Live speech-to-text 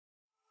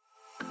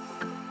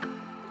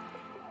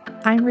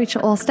I'm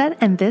Rachel Olstead,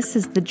 and this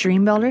is the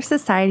Dream Builder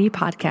Society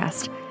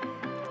podcast.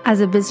 As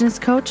a business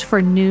coach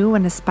for new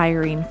and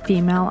aspiring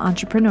female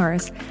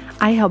entrepreneurs,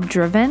 I help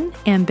driven,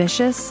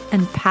 ambitious,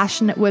 and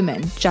passionate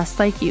women just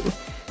like you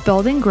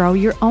build and grow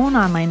your own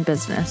online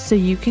business so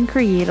you can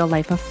create a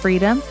life of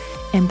freedom,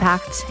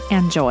 impact,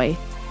 and joy.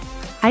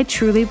 I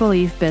truly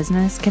believe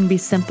business can be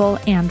simple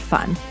and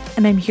fun,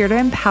 and I'm here to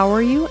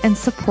empower you and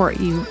support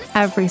you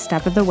every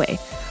step of the way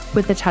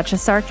with a touch of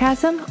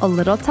sarcasm, a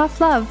little tough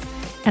love,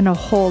 and a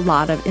whole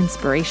lot of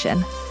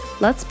inspiration.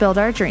 Let's build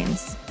our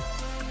dreams.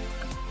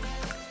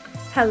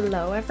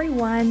 Hello,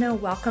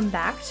 everyone. Welcome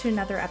back to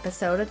another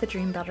episode of the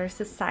Dream Builder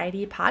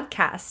Society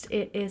podcast.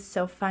 It is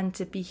so fun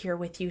to be here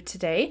with you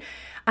today.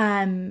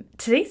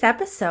 Today's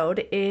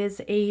episode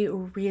is a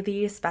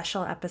really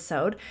special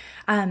episode.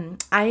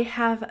 I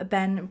have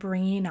been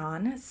bringing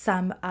on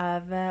some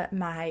of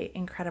my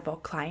incredible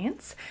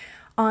clients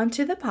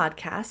onto the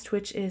podcast,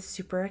 which is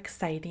super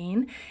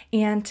exciting.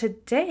 And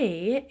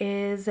today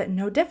is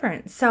no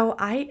different. So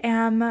I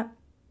am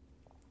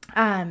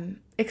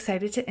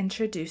excited to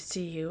introduce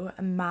to you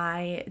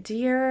my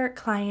dear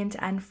client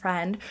and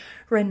friend,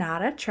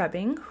 Renata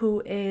Trebbing,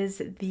 who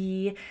is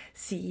the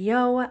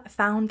CEO,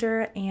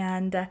 founder,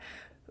 and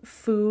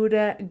food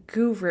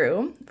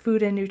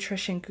and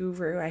nutrition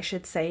guru, I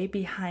should say,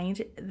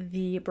 behind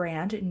the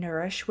brand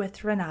Nourish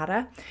with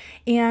Renata.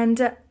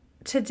 And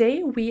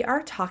today we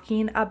are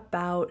talking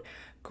about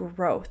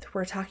growth.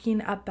 We're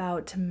talking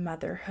about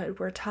motherhood.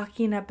 We're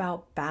talking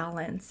about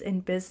balance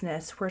in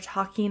business. We're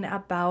talking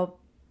about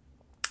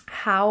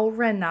how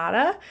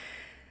Renata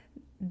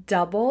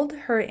doubled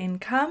her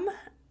income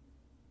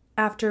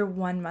after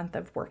 1 month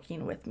of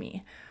working with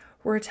me.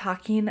 We're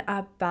talking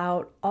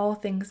about all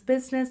things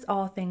business,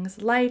 all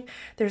things life.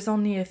 There's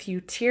only a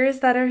few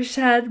tears that are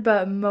shed,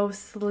 but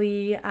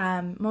mostly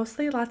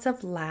lots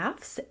of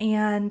laughs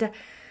and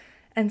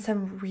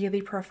some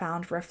really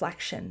profound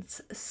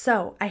reflections.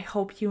 So I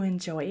hope you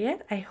enjoy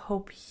it. I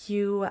hope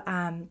you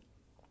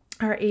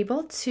are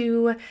able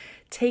to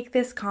take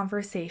this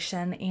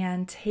conversation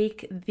and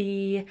take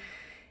the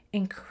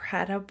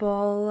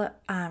incredible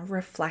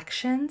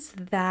reflections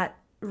that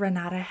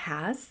Renata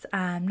has,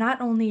 not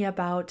only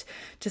about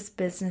just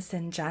business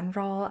in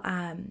general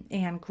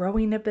and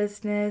growing a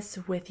business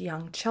with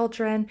young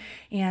children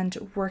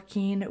and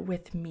working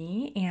with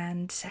me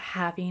and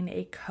having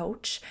a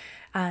coach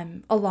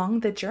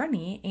along the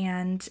journey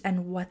and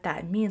what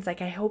that means.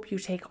 Like, I hope you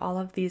take all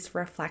of these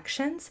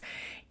reflections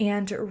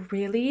and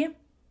really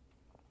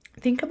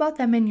think about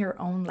them in your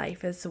own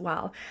life as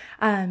well.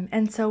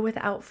 And so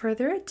without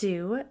further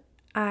ado,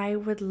 I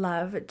would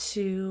love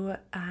to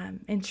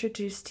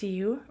introduce to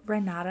you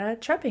Renata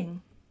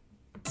Trebbing.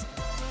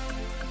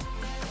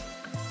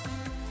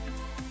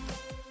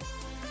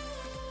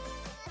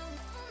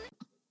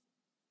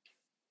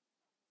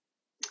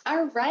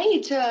 All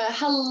right.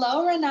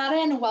 Hello, Renata,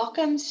 and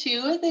welcome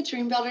to the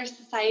Dream Builder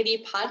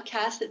Society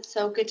podcast. It's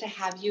so good to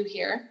have you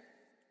here.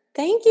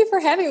 Thank you for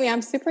having me.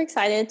 I'm super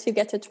excited to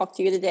get to talk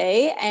to you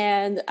today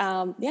and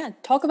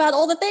talk about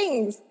all the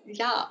things.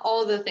 Yeah,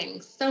 all the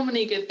things. So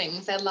many good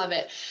things. I love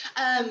it.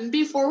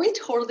 Before we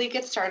totally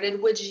get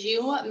started, would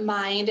you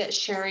mind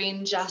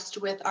sharing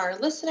just with our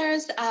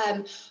listeners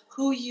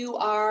who you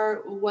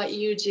are, what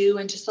you do,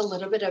 and just a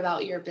little bit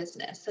about your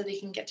business so they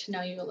can get to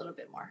know you a little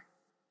bit more?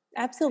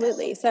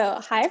 Absolutely.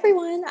 So, hi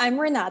everyone. I'm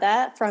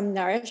Renata from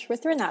Nourish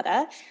with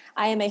Renata.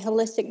 I am a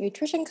holistic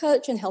nutrition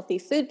coach and healthy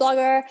food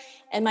blogger.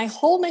 And my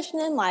whole mission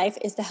in life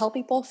is to help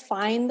people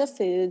find the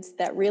foods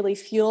that really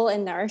fuel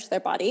and nourish their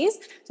bodies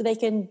so they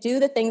can do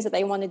the things that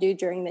they want to do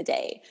during the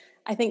day.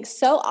 I think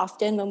so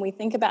often when we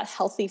think about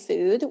healthy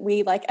food,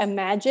 we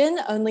imagine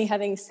only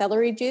having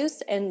celery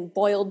juice and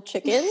boiled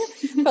chicken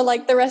for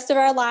the rest of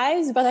our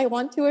lives. But I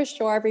want to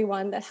assure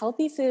everyone that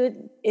healthy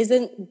food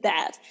isn't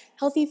that.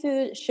 Healthy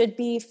food should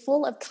be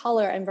full of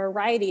color and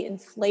variety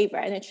and flavor,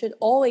 and it should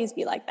always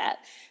be like that.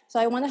 So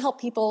I want to help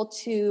people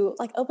to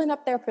open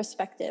up their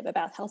perspective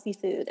about healthy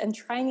food and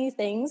try new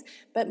things,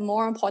 but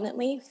more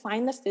importantly,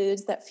 find the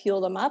foods that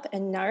fuel them up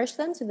and nourish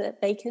them so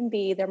that they can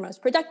be their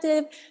most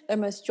productive, their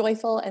most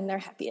joyful, and their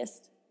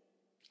happiest.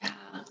 Yeah.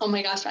 Oh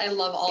my gosh, I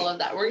love all of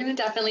that. We're going to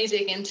definitely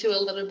dig into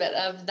a little bit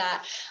of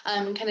that,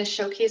 kind of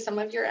showcase some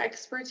of your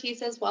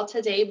expertise as well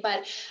today.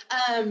 But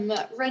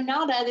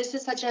Renata, this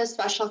is such a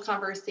special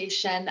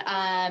conversation.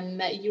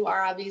 You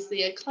are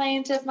obviously a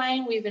client of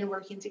mine. We've been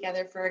working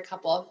together for a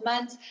couple of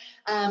months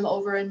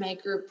over in my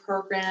group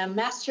program,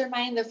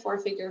 Mastermind, the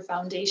Four-Figure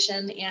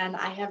Foundation. And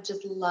I have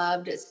just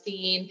loved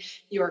seeing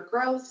your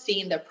growth,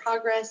 seeing the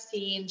progress,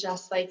 seeing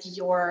just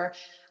your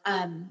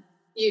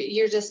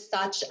you're just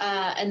such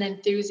an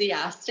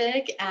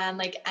enthusiastic and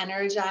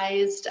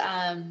energized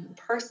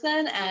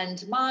person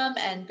and mom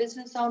and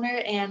business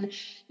owner. And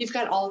you've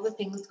got all the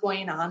things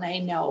going on, I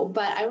know,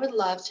 but I would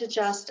love to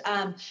just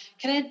kind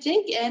of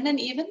dig in and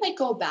even like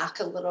go back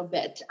a little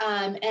bit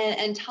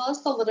and tell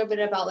us a little bit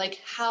about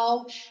like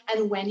how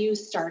and when you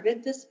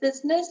started this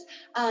business,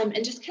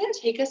 and just kind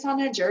of take us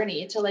on a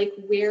journey to like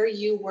where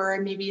you were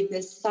maybe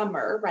this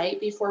summer, right,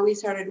 before we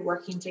started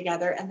working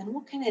together. And then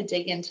we'll kind of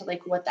dig into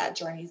like what that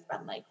journey's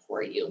been like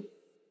for you.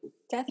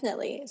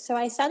 Definitely. So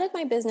I started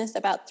my business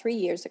about 3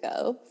 years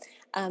ago.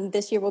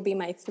 This year will be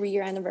my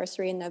 3-year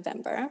anniversary in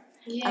November.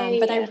 But Yay.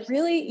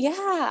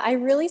 I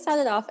really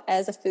started off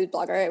as a food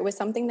blogger. It was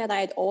something that I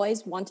had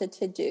always wanted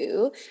to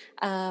do.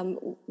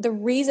 The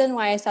reason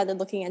why I started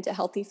looking into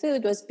healthy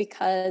food was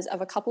because of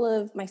a couple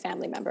of my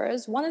family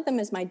members. One of them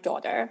is my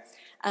daughter.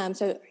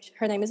 So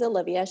her name is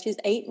Olivia. She's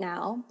 8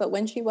 now, but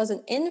when she was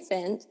an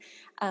infant,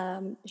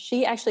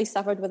 she actually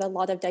suffered with a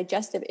lot of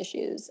digestive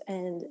issues,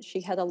 and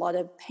she had a lot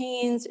of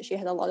pains. She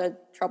had a lot of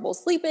trouble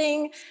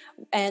sleeping.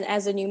 And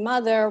as a new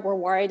mother, we're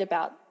worried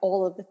about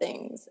all of the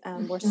things.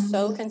 We're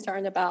so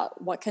concerned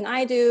about what can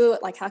I do?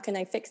 Like, how can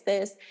I fix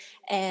this?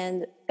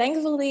 And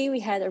thankfully, we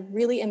had a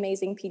really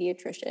amazing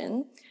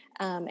pediatrician.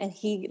 And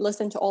he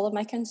listened to all of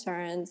my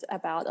concerns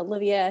about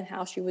Olivia and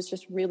how she was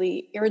just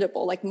really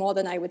irritable, like more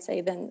than I would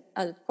say than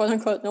a quote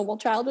unquote normal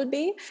child would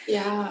be.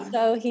 Yeah.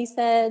 So he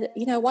said,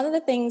 one of the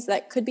things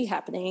that could be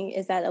happening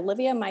is that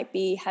Olivia might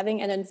be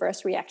having an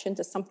adverse reaction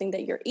to something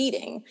that you're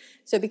eating.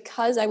 So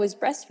because I was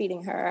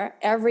breastfeeding her,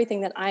 everything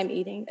that I'm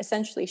eating,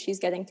 essentially she's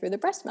getting through the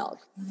breast milk.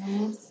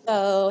 Mm-hmm.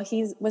 So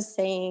he was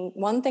saying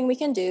one thing we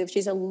can do if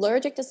she's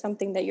allergic to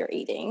something that you're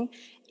eating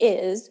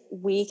is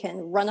we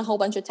can run a whole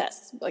bunch of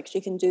tests. Like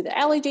she can do the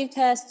allergy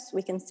tests,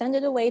 we can send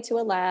it away to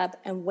a lab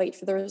and wait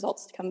for the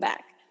results to come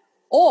back.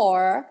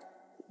 Or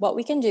what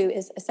we can do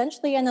is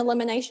essentially an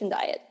elimination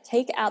diet.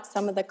 Take out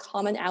some of the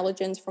common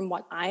allergens from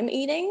what I'm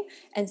eating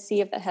and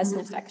see if that has an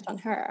effect on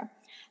her.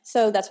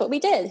 So that's what we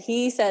did.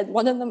 He said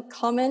one of the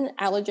common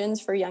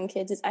allergens for young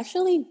kids is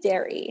actually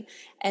dairy.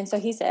 And so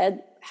he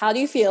said, how do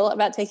you feel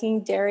about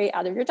taking dairy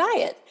out of your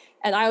diet?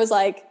 And I was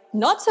like,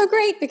 not so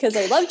great because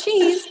I love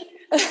cheese.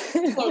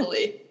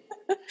 Totally.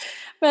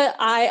 But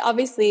I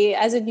obviously,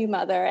 as a new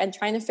mother and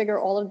trying to figure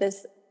all of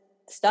this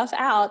stuff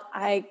out,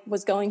 I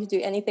was going to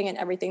do anything and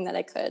everything that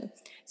I could.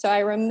 So I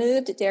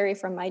removed dairy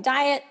from my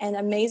diet, and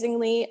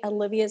amazingly,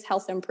 Olivia's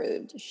health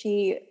improved.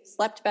 She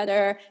slept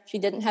better. She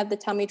didn't have the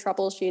tummy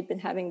troubles she had been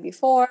having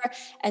before.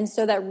 And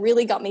so that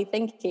really got me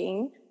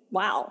thinking,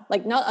 wow,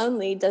 like not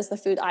only does the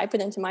food I put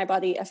into my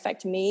body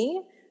affect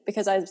me,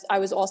 because I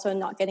was also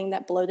not getting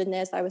that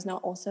bloatedness. I was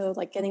not also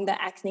like getting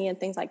the acne and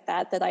things like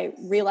that I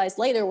realized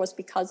later was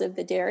because of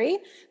the dairy,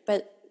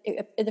 but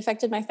it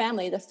affected my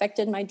family. It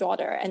affected my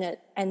daughter.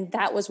 And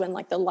that was when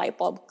like the light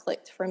bulb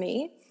clicked for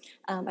me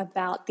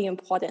about the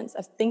importance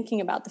of thinking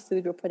about the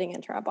food we're putting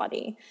into our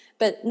body.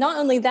 But not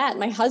only that,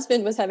 my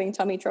husband was having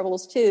tummy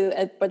troubles too,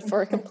 but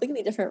for a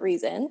completely different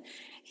reason.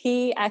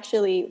 He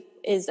actually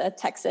is a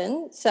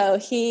Texan, so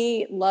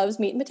he loves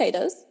meat and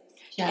potatoes.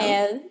 Yeah.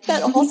 And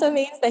that also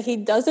means that he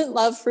doesn't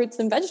love fruits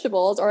and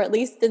vegetables, or at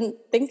least didn't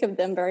think of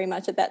them very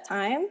much at that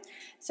time.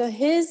 So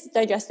his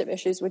digestive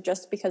issues were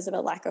just because of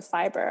a lack of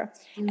fiber.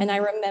 And I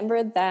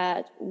remember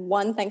that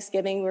one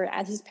Thanksgiving, we were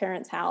at his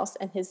parents' house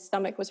and his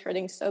stomach was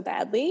hurting so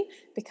badly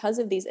because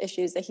of these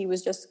issues that he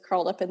was just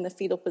curled up in the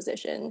fetal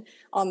position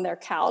on their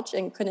couch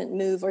and couldn't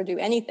move or do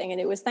anything. And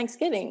it was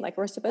Thanksgiving, like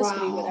we're supposed to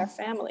be with our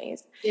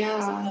families.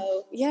 Yeah.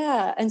 So,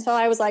 yeah. And so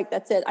I was like,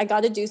 that's it. I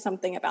got to do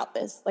something about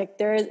this. Like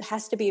there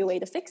has to be a way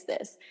to fix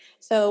this.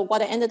 So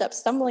what I ended up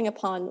stumbling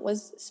upon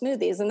was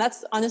smoothies. And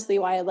that's honestly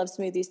why I love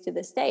smoothies to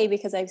this day,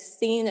 because I've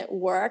seen it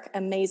work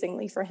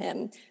amazingly for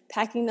him,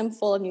 packing them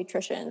full of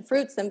nutrition,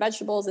 fruits and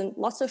vegetables and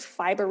lots of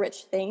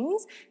fiber-rich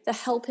things to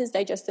help his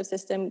digestive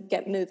system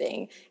get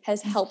moving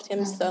has helped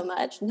him so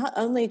much, not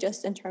only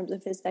just in terms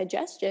of his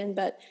digestion,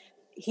 but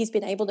he's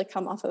been able to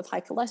come off of high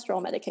cholesterol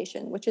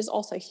medication, which is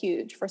also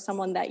huge for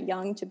someone that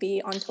young to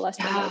be on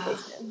cholesterol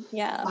medication.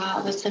 Yeah.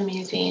 Wow, that's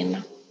amazing.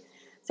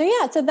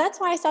 So that's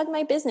why I started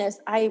my business.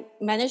 I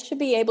managed to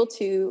be able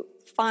to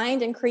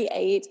find and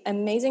create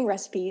amazing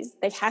recipes.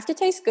 They have to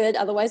taste good,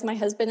 otherwise my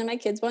husband and my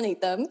kids won't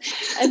eat them.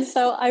 And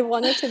so I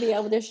wanted to be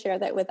able to share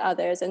that with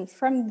others. And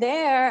from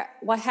there,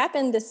 what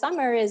happened this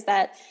summer is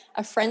that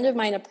a friend of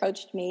mine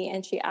approached me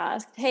and she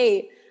asked,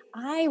 hey,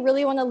 I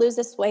really want to lose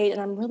this weight and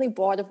I'm really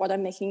bored of what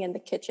I'm making in the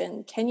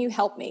kitchen. Can you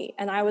help me?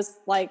 And I was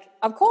like,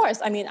 of course.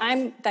 I mean,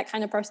 I'm that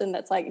kind of person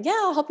that's like, yeah,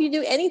 I'll help you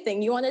do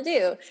anything you want to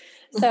do.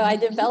 So I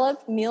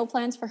developed meal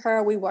plans for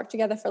her. We worked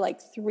together for like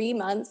 3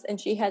 months and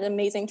she had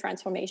amazing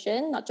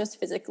transformation, not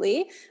just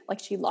physically, like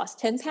she lost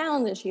 10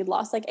 pounds and she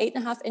lost like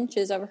 8.5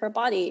 inches over her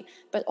body,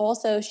 but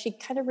also she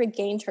kind of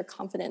regained her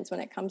confidence when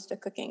it comes to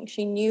cooking.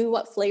 She knew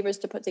what flavors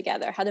to put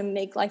together, how to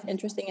make life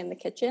interesting in the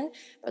kitchen,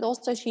 but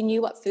also she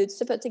knew what foods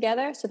to put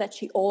together so that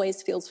she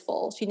always feels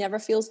full. She never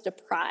feels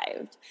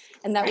deprived.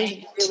 And that was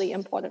really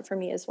important for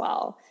me as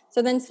well.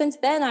 So then since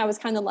then I was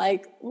kind of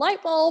like,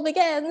 light bulb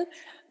again.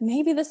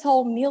 Maybe this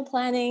whole meal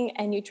planning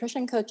and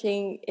nutrition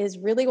coaching is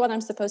really what I'm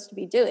supposed to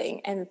be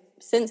doing. And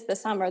since the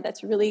summer,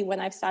 that's really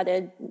when I've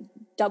started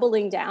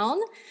doubling down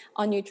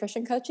on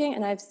nutrition coaching,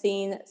 and I've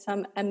seen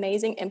some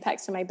amazing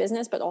impacts to my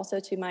business, but also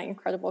to my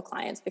incredible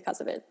clients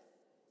because of it.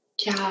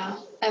 Yeah,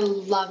 I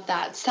love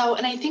that. So,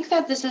 and I think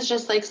that this is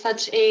just like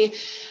such a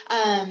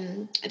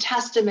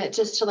testament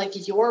just to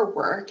like your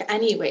work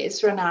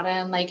anyways, Renata,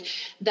 and like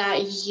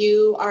that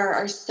you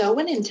are so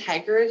in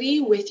integrity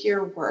with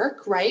your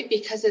work, right?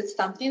 Because it's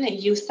something that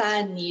you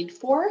saw a need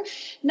for,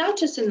 not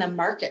just in the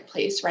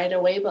marketplace right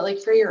away, but like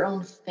for your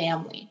own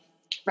family,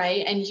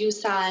 right? And you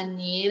saw a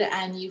need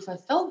and you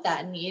fulfilled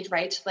that need,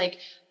 right? To like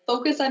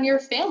focus on your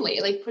family,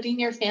 like putting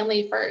your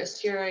family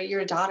first,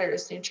 your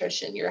daughter's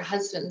nutrition, your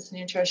husband's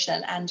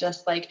nutrition, and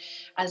just like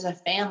as a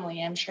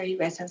family, I'm sure you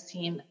guys have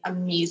seen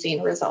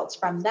amazing results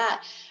from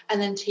that.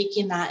 And then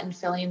taking that and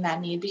filling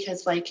that need,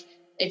 because like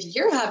if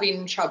you're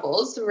having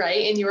troubles,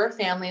 right, in your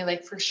family,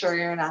 like for sure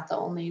you're not the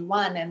only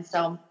one. And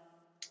so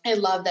I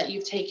love that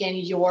you've taken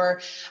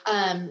your,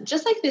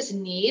 just like this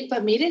need,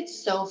 but made it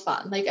so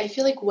fun. Like, I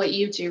feel like what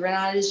you do,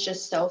 Renata, is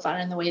just so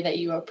fun. And the way that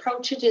you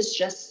approach it is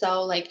just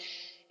so like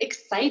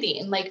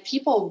exciting. Like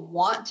people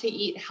want to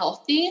eat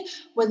healthy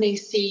when they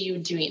see you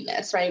doing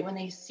this, right? When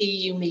they see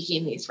you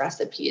making these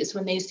recipes,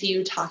 when they see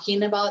you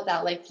talking about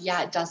that, like,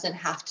 yeah, it doesn't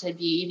have to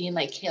be eating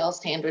like kale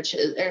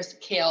sandwiches or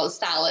kale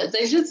salads.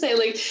 I should say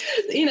like,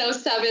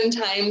 7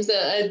 times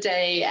a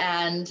day.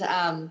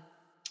 And,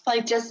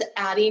 like just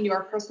adding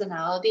your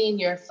personality and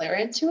your flair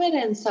into it.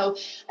 And so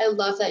I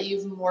love that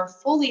you've more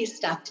fully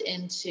stepped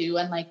into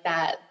and like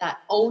that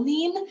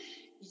owning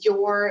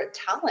your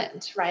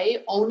talent,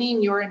 right?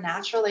 Owning your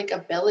natural like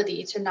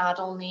ability to not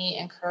only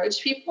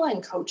encourage people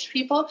and coach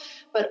people,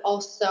 but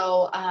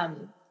also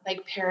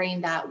like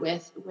pairing that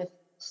with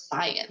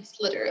science,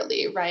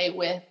 literally, right?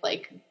 With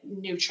like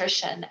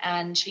nutrition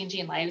and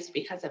changing lives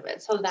because of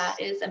it. So that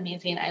is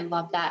amazing. I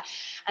love that.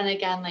 And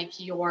again, like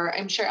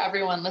I'm sure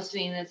everyone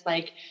listening is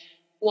like,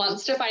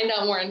 wants to find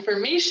out more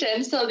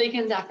information. So they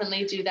can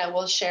definitely do that.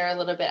 We'll share a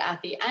little bit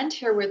at the end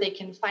here where they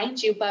can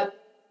find you. But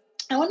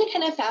I want to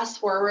kind of fast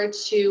forward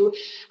to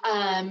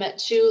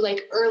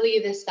like early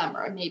this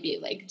summer, maybe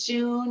like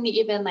June,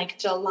 even like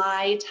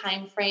July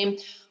timeframe.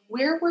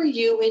 Where were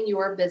you in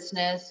your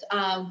business?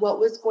 What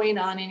was going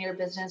on in your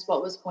business?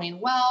 What was going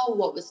well?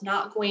 What was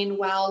not going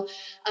well?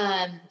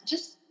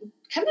 Just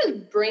kind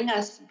of bring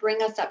us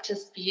up to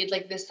speed.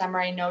 Like this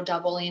summer, I know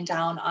doubling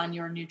down on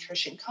your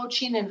nutrition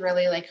coaching and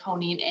really like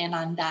honing in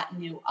on that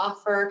new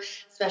offer,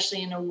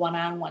 especially in a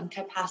one-on-one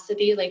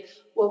capacity. Like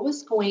what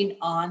was going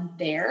on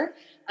there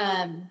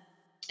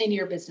in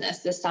your business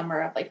this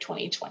summer of like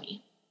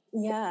 2020?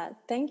 Yeah,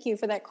 thank you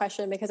for that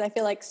question, because I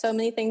feel like so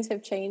many things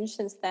have changed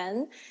since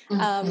then.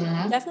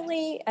 Mm-hmm.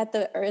 Definitely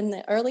in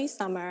the early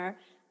summer,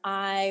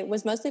 I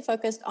was mostly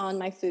focused on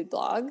my food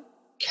blog,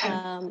 Okay.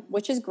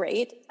 which is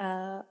great.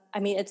 I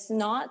mean, it's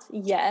not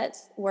yet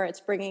where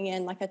it's bringing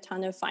in like a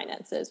ton of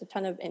finances, a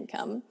ton of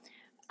income.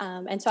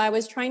 And so I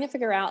was trying to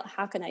figure out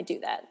how can I do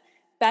that.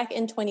 Back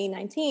in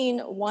 2019,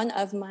 one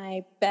of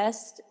my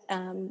best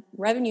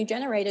revenue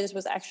generators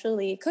was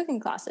actually cooking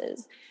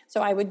classes.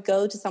 So I would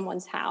go to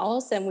someone's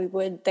house and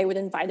they would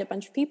invite a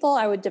bunch of people.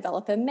 I would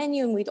develop a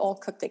menu and we'd all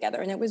cook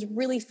together. And it was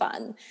really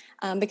fun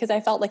because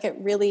I felt like it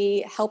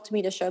really helped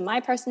me to show my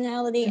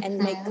personality and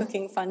make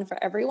cooking fun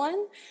for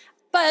everyone.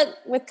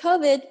 But with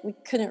COVID, we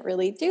couldn't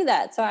really do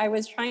that. So I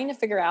was trying to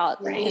figure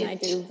out, can I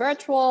do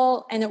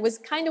virtual? And it was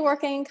kind of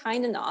working,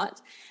 kind of not.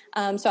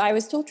 So I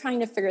was still trying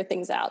to figure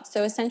things out.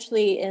 So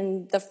essentially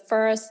in the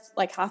first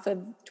like half of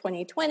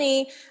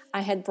 2020,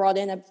 I had brought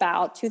in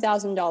about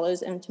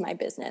 $2,000 into my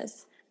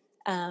business.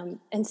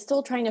 And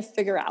still trying to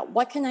figure out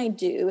what can I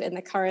do in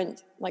the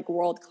current like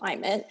world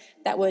climate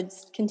that would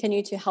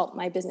continue to help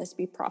my business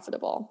be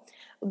profitable.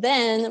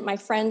 Then my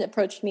friend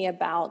approached me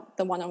about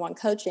the one-on-one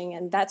coaching,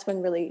 and that's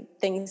when really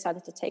things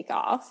started to take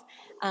off.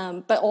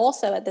 But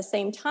also at the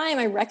same time,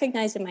 I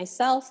recognized in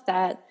myself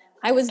that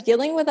I was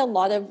dealing with a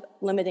lot of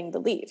limiting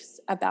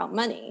beliefs about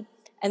money.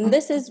 And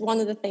this is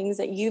one of the things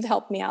that you've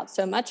helped me out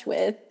so much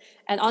with.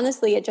 And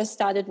honestly, it just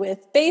started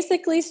with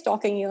basically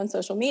stalking you on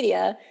social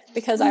media,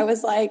 because I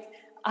was like,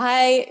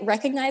 I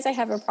recognize I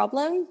have a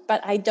problem,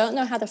 but I don't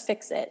know how to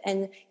fix it.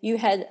 And you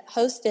had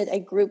hosted a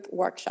group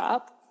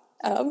workshop,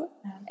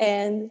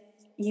 and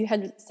you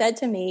had said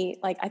to me,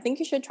 like, I think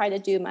you should try to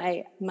do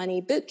my money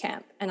boot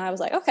camp. And I was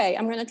like, okay,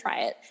 I'm going to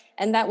try it.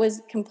 And that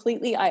was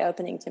completely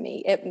eye-opening to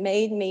me. It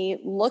made me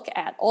look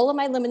at all of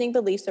my limiting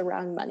beliefs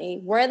around money,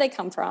 where they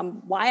come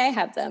from, why I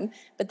have them,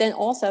 but then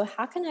also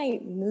how can I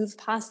move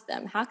past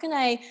them? How can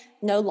I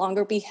no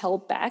longer be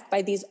held back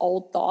by these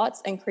old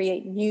thoughts and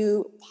create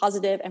new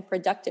positive and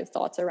productive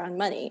thoughts around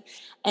money?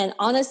 And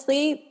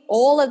honestly,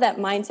 all of that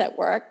mindset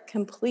work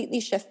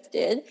completely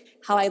shifted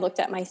how I looked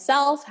at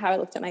myself, how I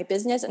looked at my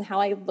business, and how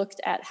I looked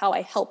at how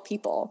I help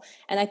people.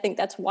 And I think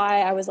that's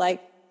why I was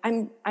like,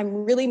 I'm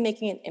really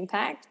making an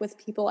impact with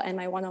people and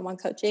my one-on-one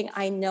coaching.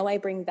 I know I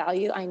bring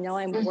value. I know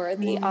I'm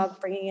worthy of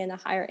bringing in a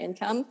higher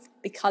income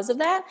because of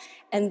that.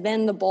 And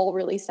then the ball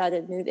really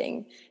started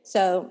moving.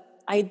 So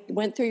I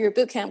went through your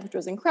boot camp, which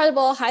was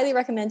incredible. Highly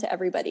recommend to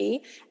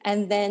everybody.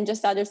 And then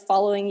just started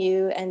following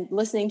you and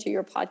listening to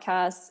your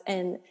podcasts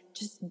and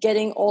just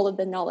getting all of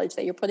the knowledge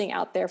that you're putting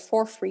out there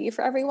for free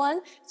for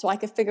everyone. So I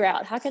could figure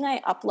out how can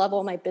I up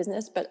level my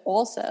business, but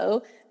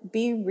also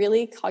be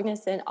really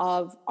cognizant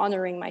of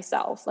honoring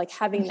myself, like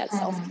having that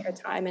self-care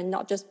time and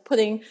not just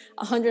putting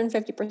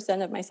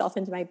 150% of myself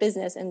into my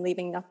business and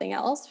leaving nothing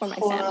else for my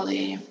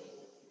family.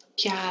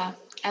 Yeah,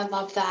 I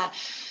love that.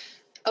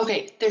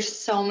 Okay, there's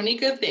so many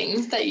good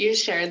things that you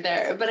shared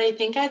there, but I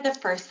think the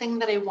first thing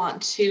that I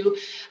want to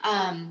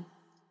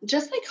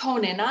just like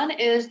hone in on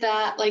is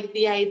that like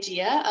the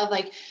idea of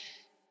like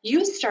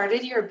you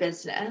started your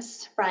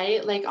business,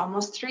 right? Like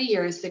almost 3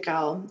 years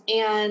ago.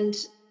 And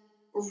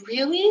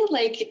really,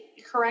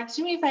 like, correct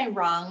me if I'm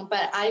wrong,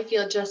 but I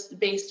feel just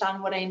based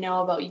on what I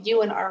know about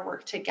you and our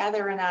work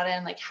together, Renata,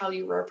 and like how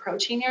you were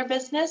approaching your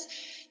business,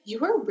 you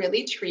were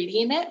really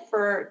treating it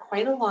for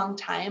quite a long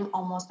time,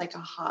 almost like a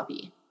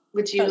hobby.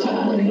 Would you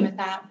agree with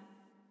that?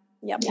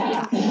 Yep.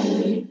 Yeah.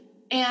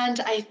 And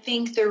I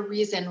think the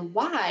reason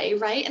why,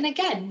 right? And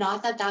again,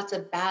 not that that's a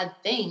bad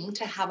thing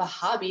to have a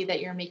hobby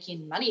that you're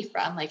making money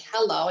from. Like,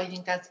 hello, I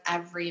think that's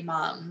every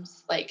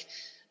mom's like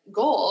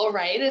goal,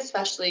 right?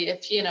 Especially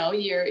if,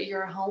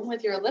 you're home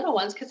with your little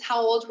ones. Because how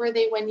old were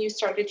they when you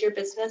started your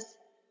business?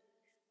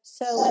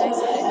 So when I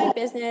started my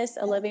business,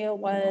 Olivia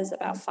was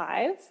about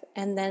 5.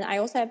 And then I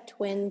also have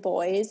twin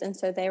boys. And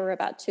so they were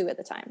about 2 at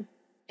the time.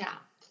 Yeah,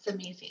 it's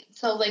amazing.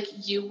 So like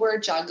you were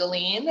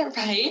juggling,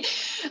 right?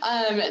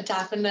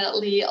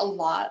 Definitely a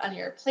lot on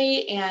your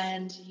plate.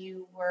 And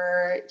you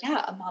were,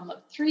 a mom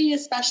of 3,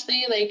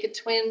 especially like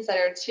twins that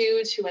are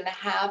 2,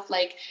 2.5,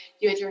 like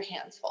you had your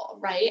hands full,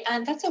 right?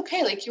 And that's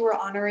okay. Like you were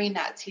honoring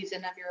that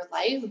season of your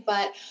life,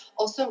 but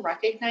also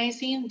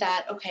recognizing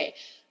that, okay,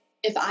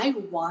 if I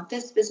want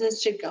this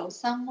business to go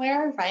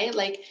somewhere, right?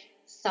 Like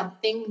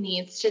something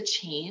needs to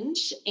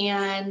change,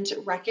 and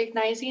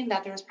recognizing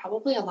that there's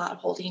probably a lot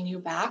holding you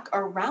back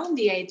around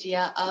the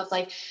idea of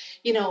like,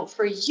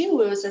 for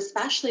you, it was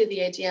especially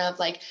the idea of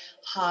like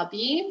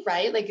hobby,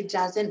 right? Like it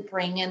doesn't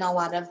bring in a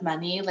lot of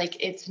money.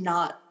 Like it's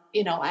not,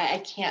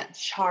 I can't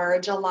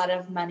charge a lot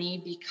of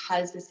money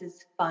because this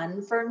is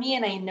fun for me.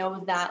 And I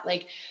know that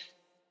like,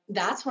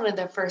 that's one of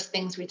the first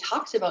things we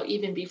talked about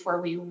even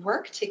before we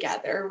worked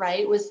together,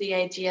 right? Was the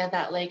idea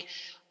that like,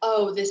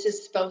 oh, this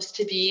is supposed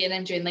to be, and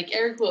I'm doing like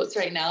air quotes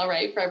right now,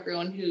 right? For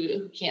everyone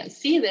who can't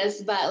see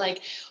this, but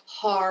like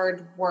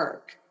hard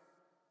work.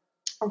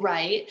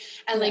 Right.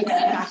 And like going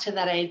back to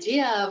that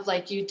idea of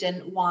like, you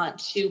didn't want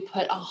to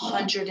put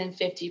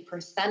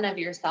 150% of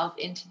yourself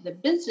into the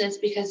business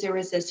because there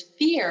was this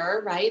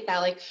fear, right? That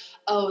like,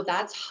 oh,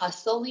 that's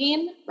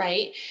hustling.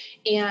 Right.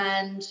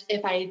 And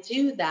if I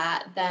do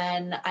that,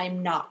 then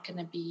I'm not going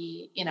to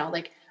be,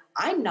 like,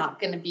 I'm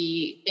not going to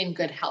be in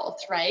good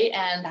health, right?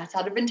 And that's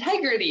out of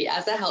integrity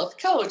as a health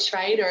coach,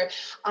 right? Or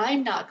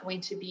I'm not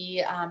going to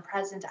be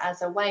present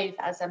as a wife,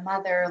 as a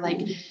mother, like,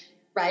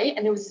 right?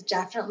 And it was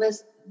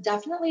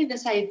definitely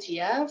this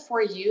idea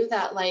for you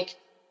that like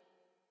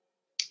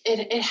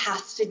it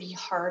has to be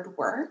hard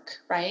work,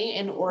 right?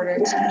 In order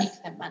to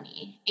make the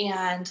money,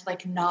 and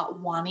like not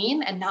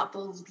wanting and not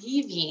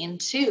believing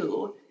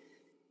too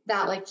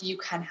that like you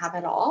can have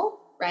it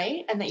all,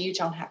 right? And that you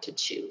don't have to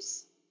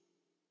choose.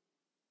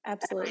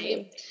 Absolutely.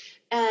 Right?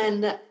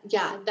 And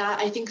yeah, that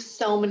I think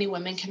so many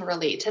women can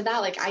relate to that.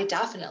 Like I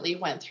definitely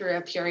went through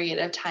a period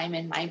of time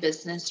in my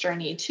business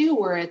journey too,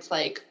 where it's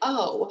like,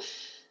 oh,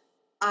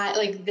 I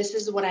like, this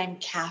is what I'm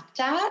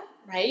capped at,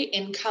 right?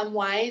 Income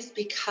wise,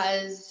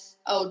 because,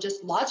 oh,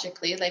 just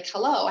logically, like,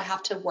 hello, I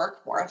have to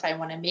work more if I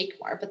want to make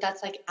more, but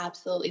that's like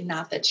absolutely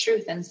not the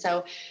truth. And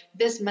so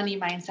this money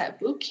mindset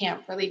boot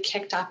camp really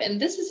kicked off. And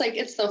this is like,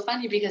 it's so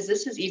funny because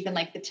this is even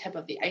like the tip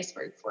of the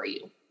iceberg for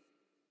you.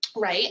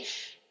 Right.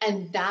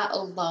 And that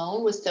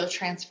alone was so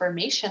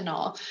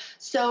transformational.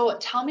 So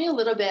tell me a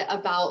little bit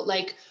about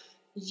like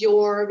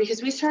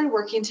because we started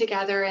working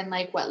together in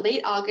like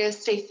late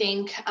August, I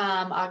think,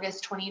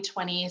 August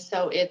 2020.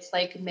 So it's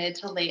like mid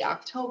to late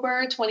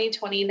October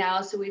 2020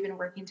 now. So we've been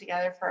working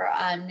together for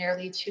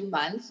nearly 2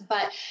 months.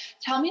 But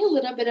tell me a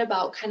little bit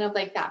about kind of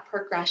like that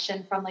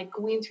progression from like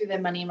going through the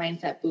money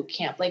mindset boot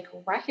camp, like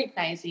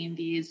recognizing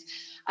these,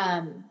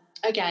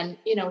 again,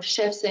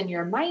 shifts in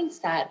your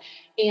mindset,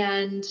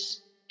 and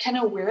kind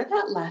of where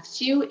that left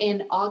you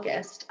in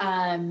August,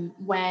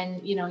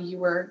 when,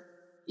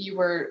 you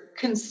were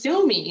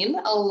consuming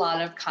a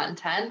lot of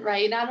content,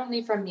 right? Not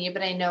only from me,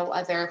 but I know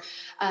other,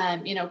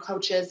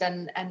 coaches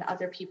and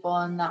other people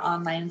in the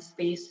online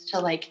space to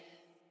like,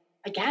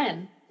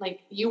 again,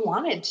 like you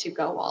wanted to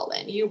go all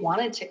in, you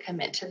wanted to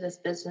commit to this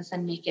business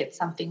and make it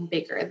something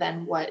bigger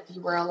than what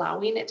you were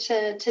allowing it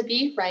to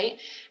be. Right.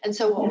 And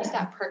so what was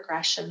that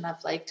progression of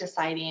like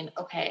deciding,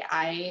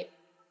 okay,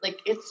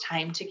 it's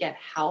time to get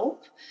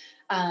help.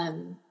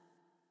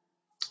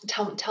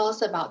 Tell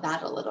us about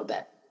that a little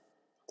bit.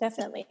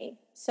 Definitely.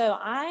 So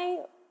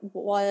I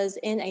was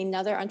in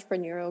another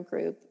entrepreneurial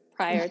group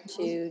prior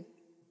to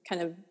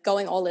kind of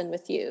going all in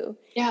with you.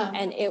 Yeah.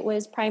 And it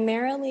was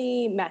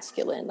primarily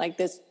masculine. Like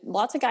there's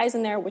lots of guys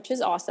in there, which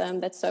is awesome.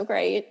 That's so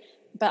great.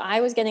 But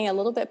I was getting a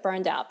little bit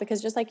burned out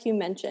because just like you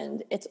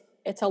mentioned,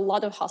 it's a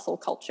lot of hustle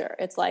culture.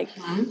 It's like,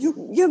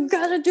 you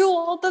gotta do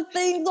all the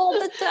things all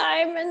the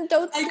time and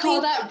don't sleep. I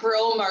call that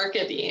bro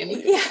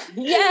marketing. Yeah.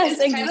 Yes,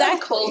 it's exactly.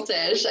 kind of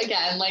cultish,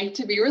 again, like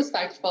to be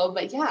respectful,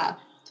 but yeah,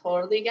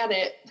 totally get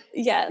it.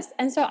 Yes.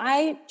 And so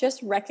I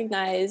just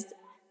recognized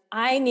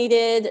I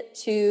needed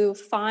to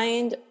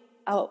find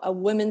a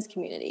women's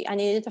community. I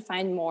needed to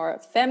find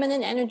more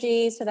feminine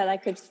energy so that I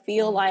could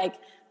feel like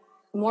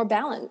more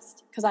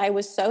balanced, because I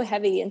was so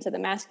heavy into the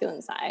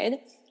masculine side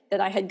that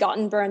I had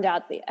gotten burned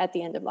out at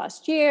the end of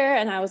last year.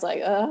 And I was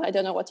like, I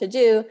don't know what to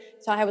do.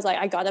 So I was like,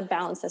 I got to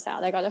balance this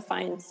out. I got to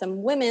find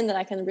some women that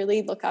I can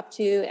really look up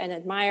to and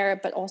admire,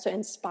 but also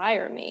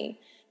inspire me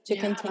to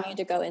continue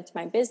to go into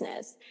my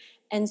business.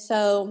 And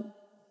so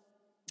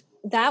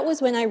that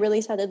was when I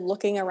really started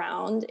looking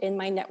around in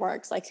my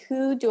networks, like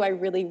who do I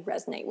really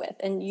resonate with?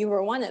 And you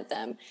were one of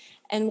them.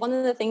 And one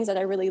of the things that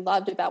I really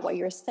loved about what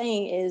you're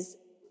saying is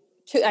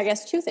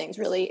two things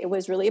really. It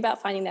was really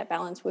about finding that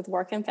balance with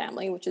work and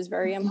family, which is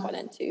very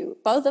important to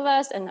both of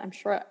us. And I'm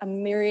sure a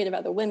myriad of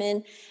other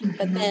women,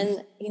 but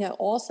then,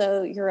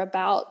 also you're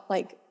about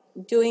like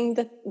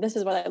this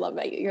is what I love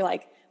about you. You're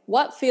like,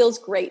 what feels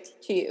great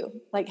to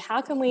you? Like,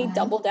 how can we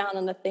double down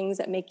on the things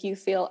that make you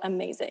feel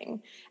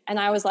amazing? And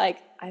I was like,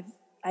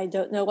 I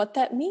don't know what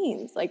that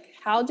means. Like,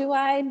 how do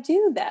I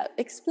do that?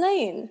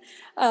 Explain.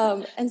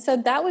 And so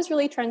that was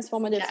really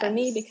transformative for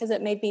me, because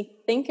it made me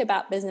think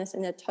about business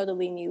in a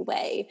totally new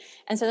way.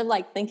 Instead of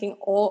like thinking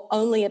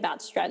only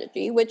about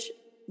strategy, which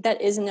that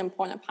is an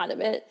important part of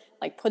it,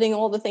 like putting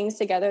all the things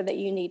together that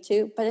you need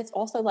to, but it's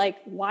also like,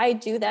 why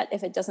do that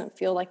if it doesn't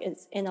feel like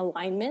it's in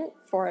alignment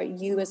for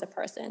you as a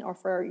person or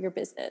for your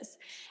business?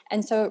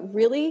 And so it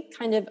really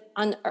kind of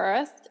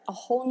unearthed a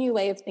whole new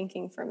way of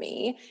thinking for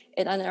me.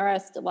 It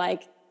unearthed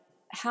like,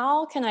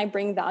 how can I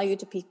bring value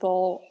to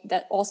people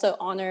that also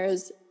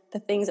honors the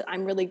things that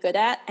I'm really good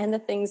at and the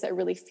things that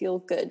really feel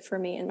good for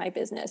me in my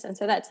business? And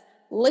so that's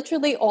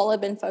literally all I've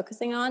been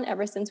focusing on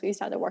ever since we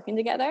started working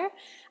together.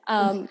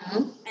 And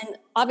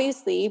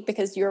obviously,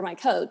 because you're my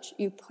coach,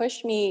 you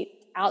push me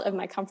out of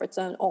my comfort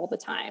zone all the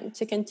time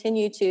to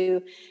continue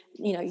to,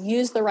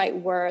 use the right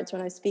words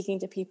when I'm speaking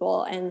to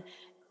people and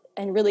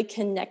really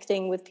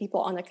connecting with people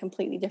on a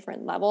completely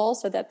different level,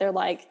 so that they're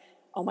like,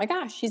 oh my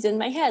gosh, she's in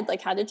my head.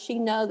 Like, how did she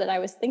know that I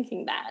was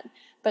thinking that?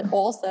 But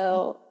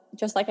also,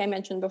 just like I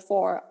mentioned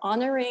before,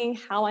 honoring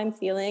how I'm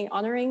feeling,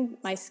 honoring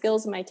my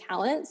skills and my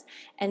talents,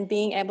 and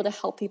being able to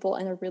help people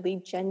in a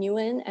really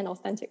genuine and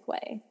authentic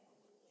way.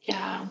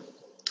 Yeah.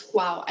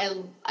 Wow.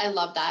 I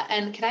love that.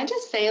 And can I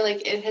just say,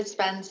 like, it has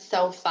been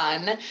so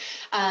fun,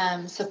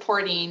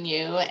 supporting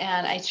you.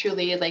 And I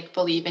truly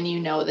believe,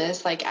 and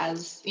this,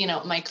 as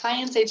my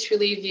clients, I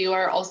truly view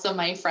are also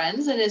my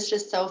friends. And it's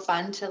just so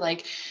fun to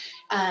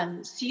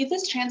see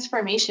this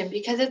transformation,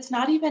 because it's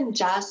not even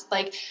just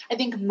I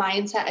think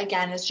mindset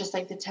again is just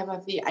the tip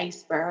of the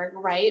iceberg,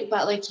 right?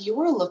 But you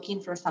were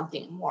looking for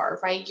something more,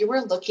 right? You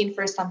were looking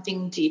for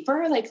something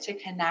deeper, to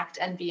connect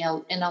and be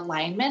in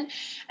alignment.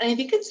 And I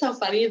think it's so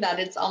funny that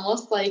it's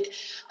almost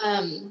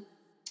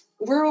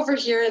we're over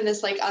here in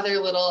this other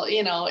little,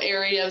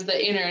 area of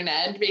the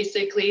internet,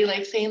 basically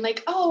saying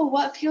oh,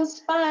 what feels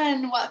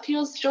fun? What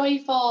feels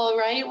joyful,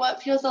 right?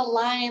 What feels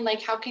aligned?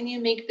 How can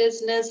you make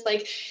business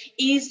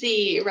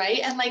easy, right?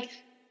 And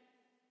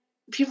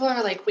people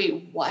are like,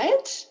 wait,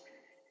 what?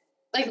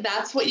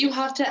 That's what you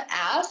have to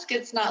ask.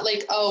 It's not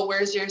oh,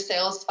 where's your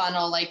sales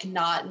funnel?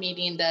 Not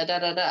meeting the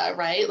da,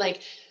 right?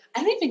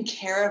 I don't even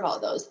care about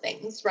those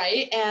things,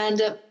 right?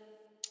 And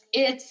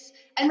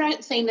I'm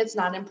not saying it's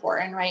not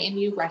important, right? And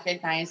you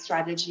recognize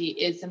strategy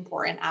is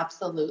important,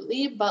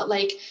 absolutely. But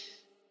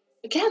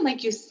again,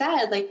 like you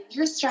said,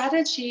 your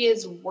strategy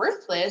is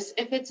worthless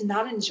if it's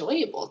not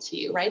enjoyable to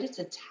you, right? It's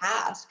a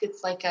task.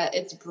 It's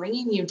it's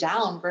bringing you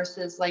down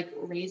versus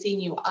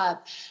raising you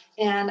up.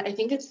 And I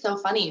think it's so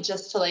funny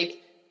just to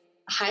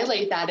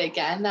highlight that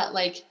again, that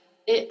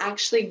it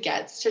actually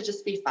gets to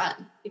just be fun.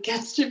 It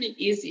gets to be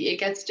easy.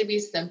 It gets to be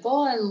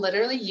simple. And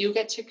literally you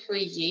get to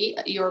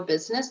create your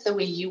business the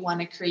way you want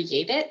to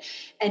create it,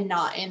 and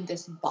not in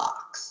this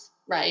box,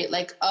 right?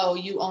 Oh,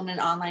 you own an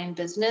online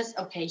business.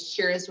 Okay,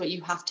 here's what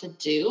you have to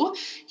do.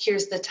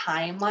 Here's the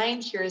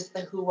timeline. Here's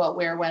the who, what,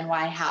 where, when,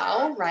 why,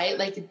 how, right?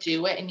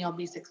 Do it and you'll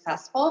be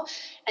successful.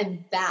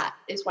 And that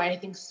is why I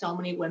think so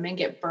many women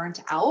get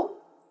burnt out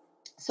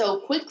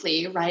so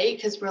quickly, right?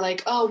 Because we're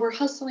oh, we're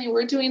hustling,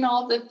 we're doing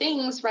all the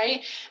things,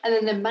 right? And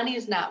then the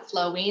money's not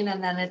flowing,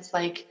 and then it's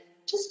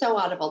just so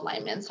out of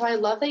alignment. So I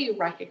love that you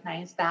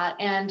recognize that.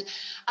 And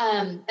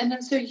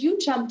then so you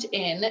jumped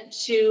in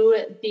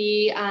to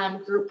the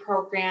group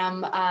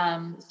program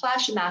 /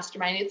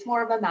 mastermind. It's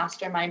more of a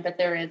mastermind, but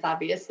there is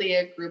obviously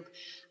a group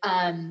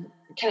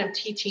kind of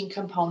teaching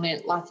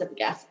component, lots of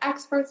guest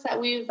experts that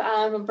we've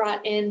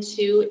brought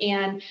into.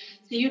 And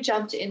so you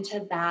jumped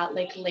into that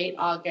late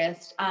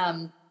August.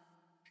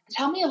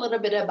 Tell me a little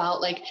bit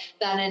about like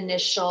that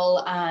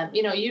initial,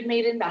 you'd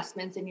made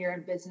investments in your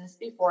business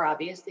before,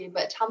 obviously,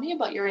 but tell me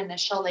about your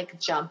initial like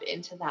jump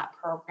into that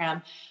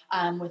program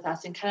with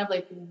us, and kind of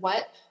like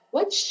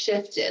what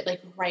shifted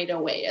like right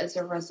away as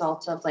a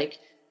result of like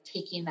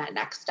taking that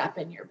next step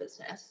in your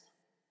business.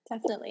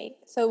 Definitely.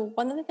 So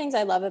one of the things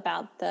I love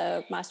about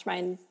the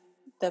mastermind,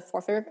 the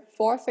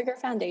four figure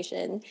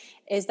foundation,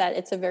 is that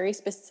it's a very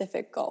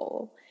specific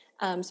goal.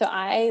 So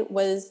I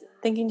was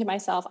thinking to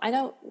myself, I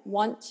don't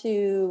want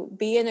to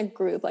be in a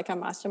group like a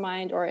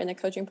mastermind or in a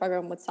coaching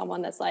program with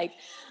someone that's like,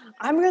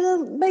 I'm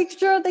going to make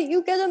sure that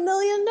you get $1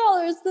 million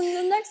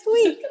in the next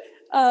week.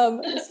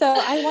 So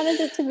I wanted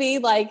it to be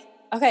like,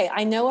 okay,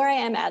 I know where I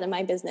am at in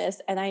my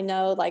business, and I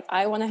know like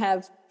I want to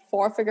have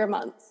 4-figure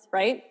months,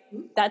 right?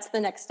 That's the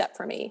next step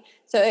for me.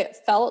 So it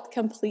felt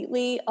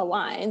completely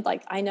aligned.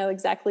 Like I know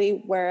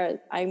exactly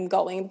where I'm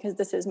going because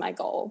this is my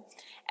goal.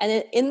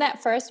 And in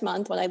that first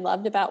month, what I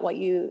loved about what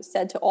you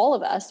said to all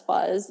of us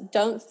was,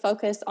 don't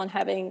focus on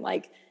having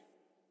like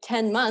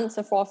 10 months,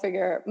 a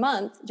 4-figure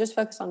month, just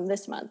focus on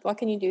this month. What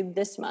can you do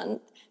this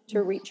month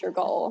to reach your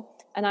goal?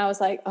 And I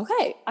was like,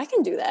 okay, I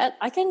can do that.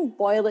 I can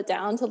boil it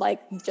down to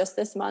like just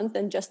this month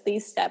and just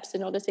these steps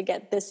in order to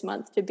get this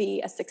month to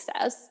be a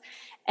success.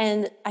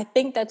 And I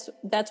think that's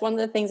one of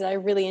the things that I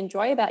really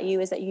enjoy about you,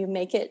 is that you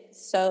make it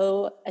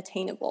so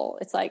attainable.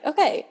 It's like,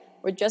 okay,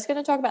 we're just going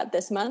to talk about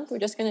this month. We're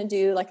just going to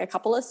do like a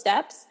couple of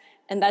steps,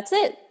 and that's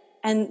it.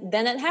 And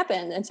then it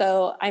happened. And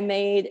so I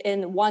made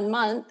in 1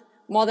 month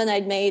more than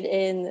I'd made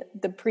in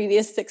the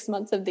previous 6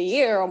 months of the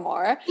year or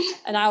more.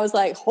 And I was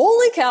like,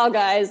 holy cow,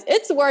 guys,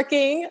 it's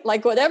working.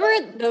 Like whatever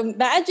the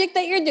magic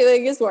that you're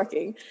doing is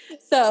working.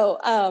 So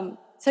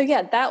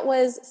yeah, that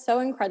was so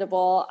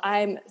incredible.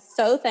 I'm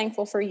so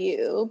thankful for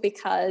you,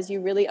 because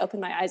you really opened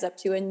my eyes up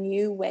to a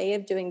new way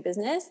of doing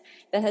business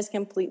that has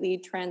completely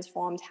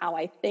transformed how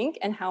I think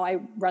and how I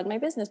run my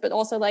business, but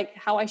also like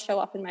how I show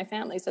up in my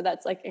family. So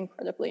that's like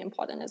incredibly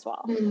important as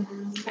well.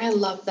 I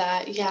love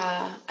that.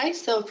 Yeah. I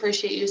so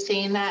appreciate you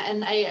saying that.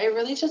 And I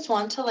really just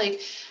want to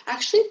like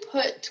actually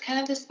put kind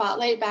of the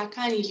spotlight back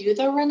on you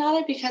though,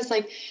 Renata, because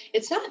like,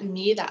 it's not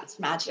me that's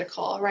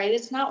magical, right?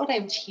 It's not what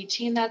I'm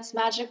teaching that's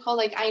magical.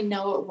 Like I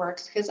know it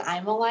works because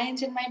I'm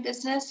aligned in my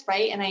business,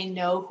 right? And I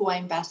know who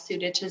I'm best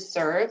suited to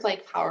serve,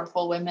 like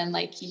powerful women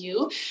like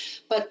you,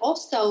 but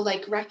also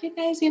like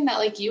recognizing that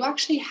like you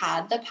actually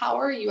had the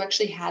power, you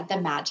actually had the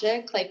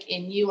magic like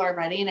in you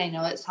already. And I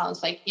know it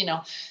sounds like,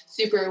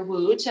 super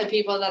woo to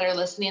people that are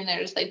listening. They're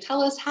just like,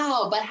 tell us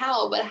how, but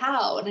how, but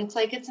how. And it's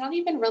like, it's not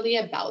even really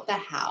about the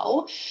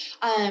how.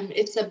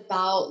 It's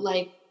about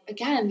like,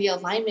 again, the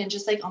alignment,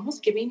 just like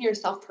almost giving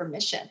yourself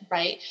permission,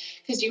 right?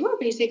 Because you are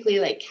basically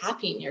like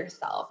capping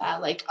yourself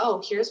at like,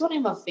 oh, here's what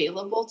I'm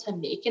available to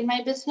make in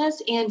my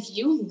business. And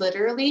you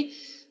literally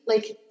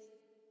like,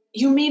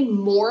 you made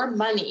more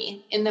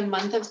money in the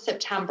month of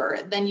September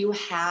than you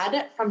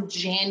had from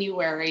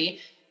January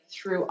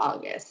through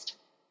August.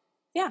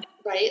 Yeah.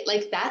 Right?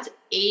 Like that's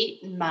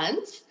 8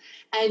 months,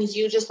 and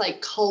you just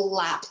like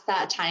collapse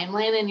that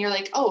timeline, and you're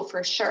like, oh,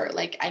 for sure.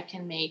 Like I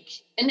can make,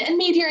 and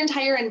made your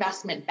entire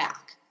investment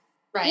back,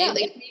 right? Yeah.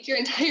 Like made your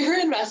entire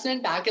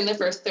investment back in the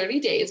first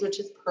 30 days,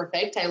 which is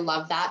perfect. I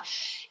love that.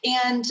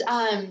 And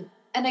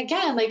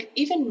again, like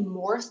even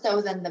more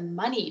so than the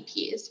money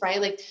piece,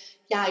 right? Like,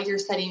 yeah, you're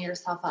setting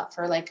yourself up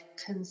for like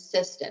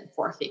consistent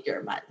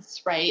 4-figure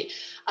months, right?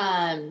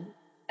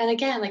 And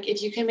again, like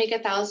if you can make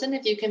 1,000,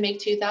 if you can make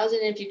 2,000,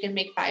 if you can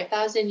make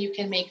 5,000, you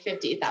can make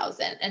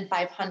 50,000 and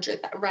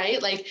 500,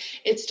 right? Like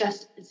it's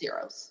just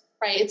zeros,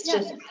 right? It's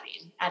just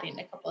adding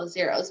a couple of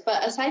zeros.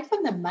 But aside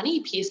from the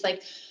money piece,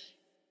 like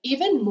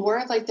even more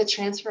of like the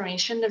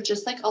transformation of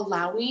just like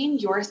allowing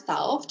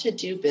yourself to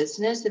do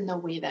business in the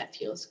way that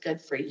feels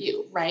good for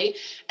you, right?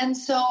 And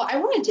so I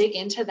want to dig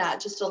into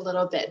that just a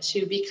little bit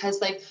too, because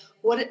like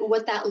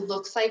what that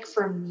looks like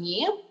for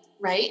me,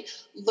 right,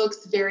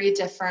 looks very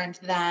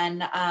different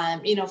than,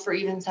 for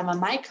even some of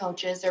my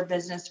coaches or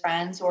business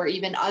friends or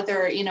even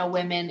other,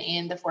 women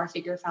in the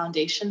 4-figure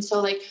foundation. So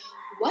like,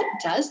 what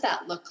does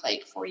that look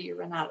like for you,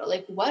 Renata?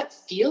 Like what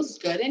feels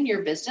good in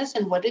your business?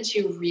 And what did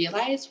you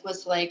realize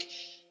was like,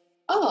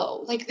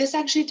 oh, like this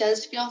actually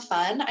does feel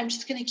fun. I'm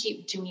just going to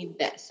keep doing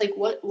this. Like,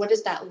 what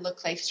does that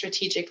look like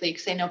strategically?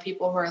 Because I know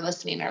people who are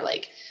listening are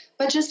like,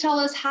 but just tell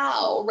us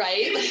how,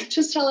 right? Like,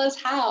 just tell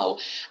us how.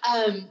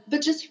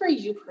 But just for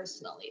you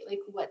personally,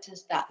 like, what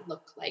does that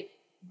look like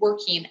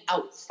working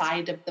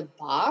outside of the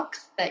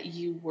box that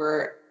you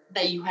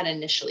had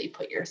initially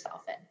put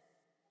yourself in?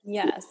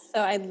 Yes.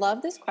 So I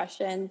love this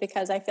question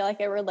because I feel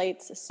like it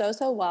relates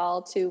so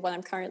well to what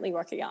I'm currently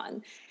working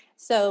on.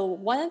 So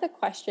one of the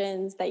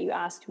questions that you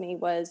asked me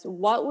was,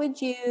 what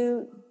would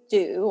you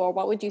do or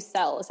what would you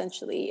sell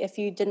essentially if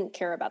you didn't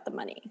care about the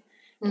money?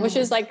 Which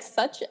is like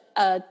such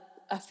a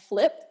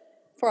flip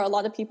for a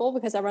lot of people,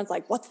 because everyone's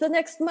like, what's the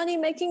next money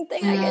making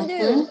thing I can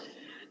do?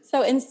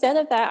 So instead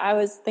of that, I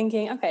was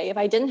thinking, okay, if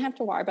I didn't have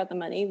to worry about the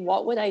money,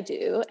 what would I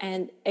do?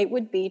 And it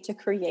would be to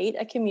create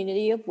a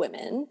community of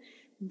women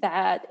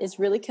that is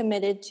really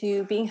committed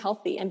to being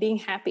healthy and being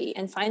happy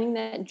and finding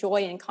that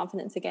joy and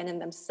confidence again in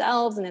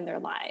themselves and in their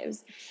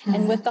lives.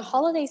 And with the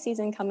holiday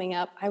season coming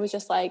up, I was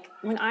just like,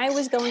 when I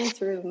was going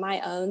through my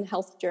own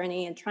health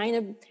journey and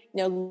trying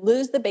to,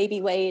 lose the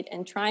baby weight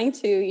and trying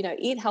to,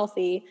 eat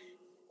healthy,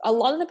 a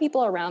lot of the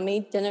people around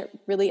me didn't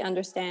really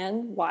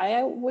understand why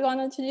I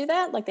wanted to do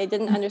that. Like, they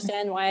didn't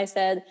understand why I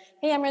said,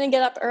 hey, I'm going to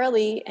get up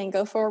early and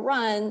go for a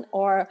run,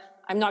 or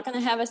I'm not going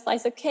to have a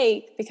slice of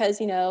cake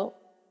because,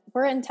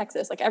 we're in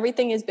Texas. Like,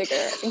 everything is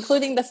bigger,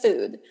 including the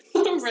food.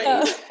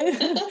 Right.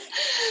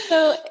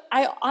 So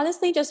I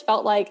honestly just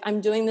felt like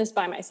I'm doing this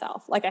by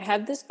myself. Like, I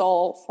have this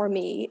goal for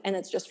me and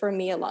it's just for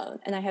me alone.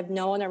 And I have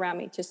no one around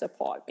me to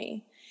support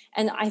me.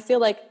 And I feel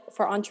like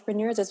for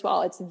entrepreneurs as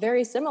well, it's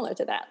very similar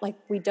to that. Like,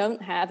 we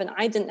don't have, and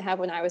I didn't have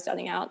when I was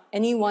starting out,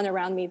 anyone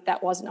around me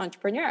that was an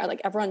entrepreneur.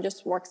 Like, everyone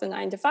just works a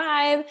 9 to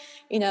 5,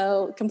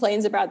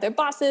 complains about their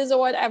bosses or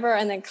whatever,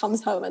 and then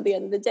comes home at the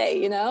end of the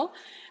day, Yeah.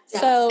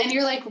 So, and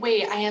you're like,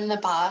 wait, I am the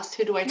boss.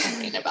 Who do I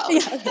complain about?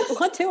 Yeah,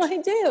 what do I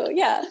do?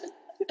 Yeah.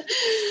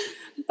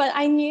 But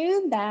I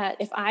knew that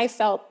if I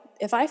felt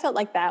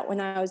like that when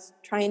I was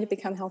trying to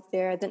become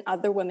healthier, then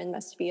other women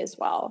must be as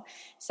well.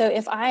 So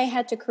if I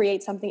had to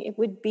create something, it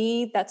would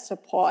be that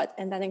support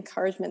and that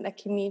encouragement, that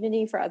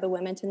community for other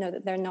women to know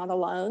that they're not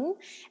alone,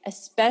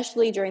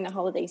 especially during the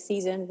holiday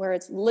season where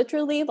it's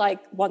literally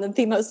like one of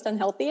the most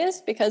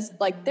unhealthiest, because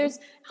like there's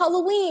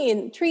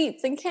Halloween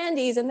treats and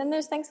candies, and then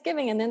there's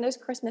Thanksgiving, and then there's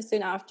Christmas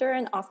soon after.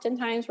 And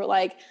oftentimes we're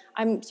like,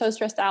 I'm so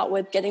stressed out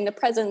with getting the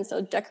presents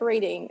or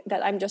decorating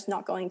that I'm just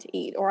not going to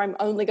eat, or I'm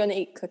only going to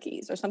eat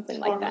cookies or something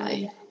like that.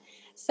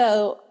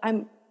 So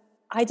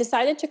I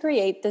decided to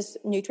create this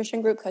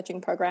nutrition group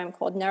coaching program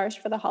called Nourish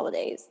for the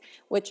Holidays,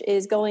 which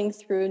is going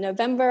through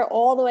November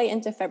all the way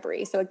into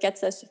February. So it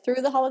gets us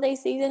through the holiday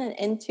season and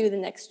into the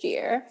next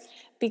year,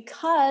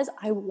 because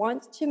I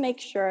want to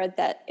make sure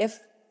that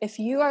if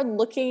you are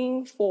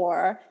looking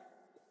for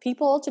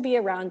people to be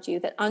around you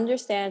that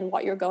understand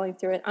what you're going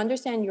through and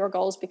understand your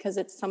goals, because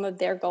it's some of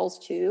their goals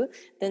too,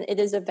 then it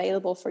is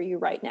available for you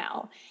right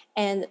now.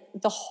 And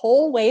the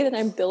whole way that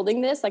I'm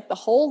building this, like the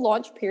whole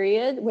launch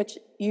period, which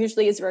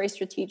usually is very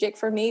strategic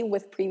for me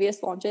with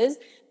previous launches,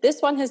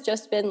 this one has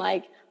just been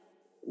like,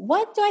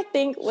 what do I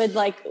think would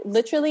like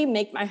literally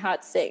make my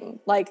heart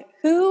sing? Like,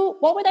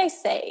 what would I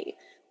say?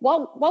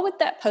 What would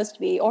that post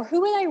be? Or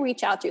who would I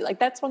reach out to? Like,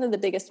 that's one of the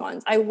biggest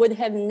ones. I would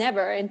have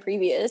never in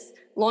previous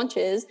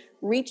launches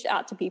reached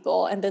out to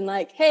people and been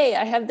like, hey,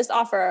 I have this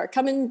offer,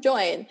 come and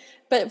join.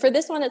 But for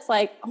this one, it's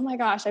like, oh my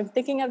gosh, I'm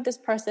thinking of this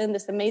person,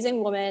 this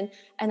amazing woman,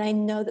 and I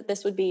know that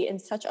this would be in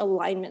such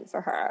alignment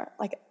for her.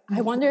 Like,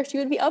 I wonder if she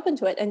would be open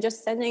to it, and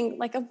just sending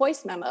like a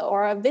voice memo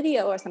or a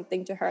video or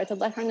something to her to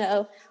let her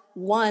know,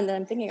 one, that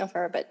I'm thinking of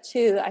her, but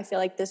two, I feel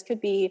like this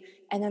could be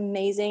an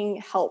amazing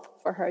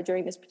help for her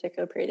during this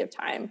particular period of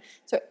time.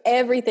 So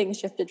everything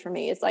shifted for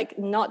me. It's like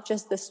not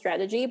just the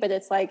strategy, but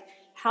it's like,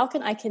 how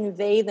can I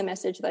convey the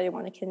message that I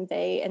want to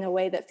convey in a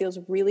way that feels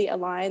really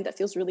aligned, that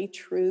feels really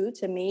true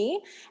to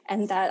me,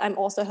 and that I'm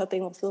also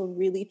hoping will feel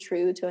really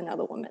true to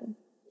another woman.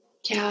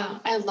 Yeah,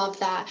 I love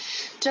that.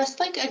 Just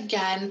like,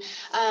 again,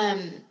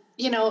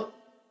 you know,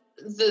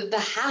 the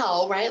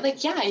how, right?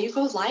 Like, yeah, you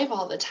go live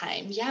all the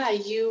time. Yeah,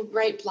 you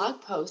write blog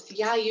posts.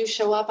 Yeah, you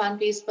show up on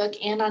Facebook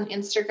and on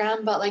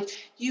Instagram, but like,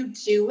 you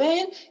do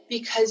it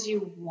because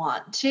you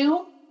want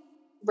to,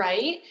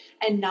 right?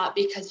 And not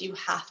because you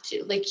have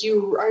to. Like,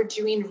 you are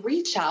doing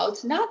reach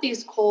outs, not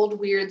these cold,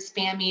 weird,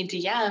 spammy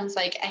DMs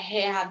like,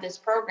 hey, I have this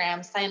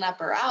program, sign up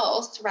or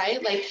else,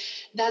 right? Like,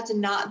 that's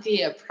not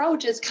the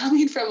approach. It's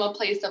coming from a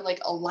place of like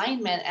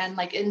alignment and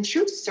like in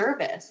true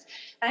service.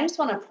 And I just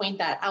want to point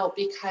that out,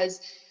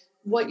 because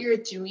what you're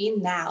doing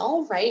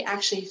now, right,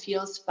 actually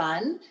feels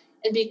fun.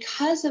 And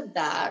because of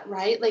that,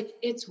 right, like,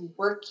 it's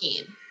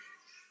working.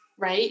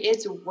 Right?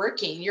 It's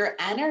working. Your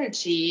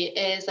energy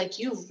is like,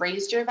 you've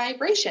raised your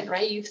vibration,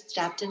 right? You've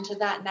stepped into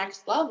that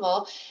next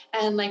level.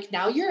 And like,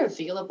 now you're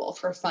available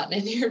for fun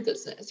in your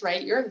business,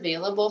 right? You're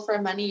available for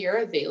money. You're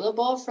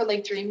available for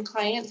like dream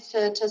clients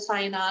to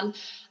sign on.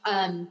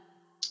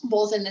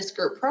 Both in this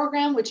group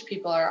program, which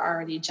people are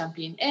already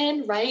jumping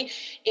in, right?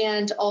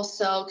 And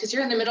also, because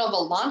you're in the middle of a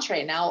launch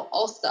right now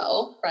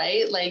also,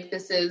 right? Like,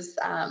 this is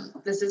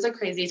a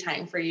crazy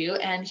time for you.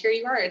 And here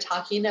you are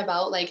talking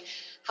about like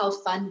how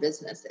fun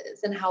business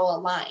is and how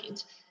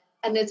aligned.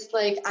 And it's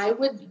like, I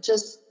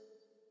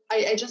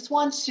just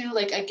want to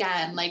like,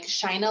 again, like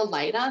shine a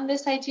light on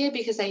this idea,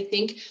 because I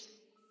think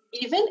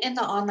even in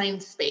the online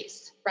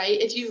space,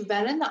 right? If you've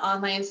been in the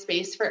online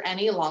space for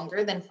any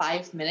longer than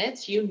 5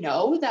 minutes, you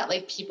know that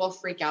like people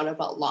freak out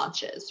about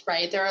launches,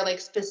 right? There are like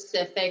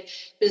specific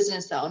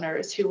business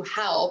owners who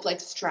help like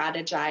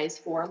strategize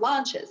for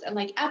launches, and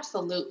like,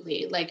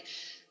 absolutely, like,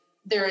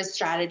 there is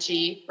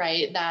strategy,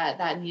 right?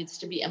 That needs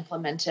to be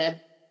implemented,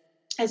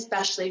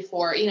 especially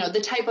for,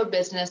 the type of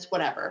business,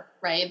 whatever,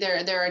 right?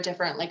 There are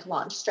different like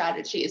launch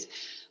strategies,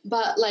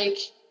 but like,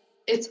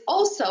 it's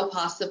also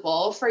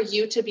possible for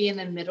you to be in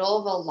the middle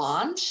of a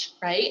launch,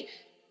 right?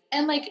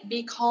 and like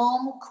be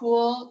calm,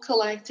 cool,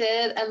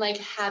 collected, and like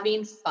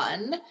having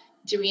fun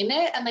doing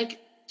it, and like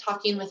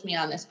talking with me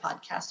on this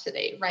podcast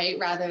today, right?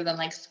 Rather than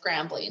like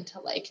scrambling to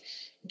like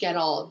get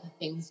all of the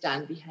things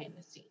done behind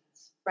the scenes,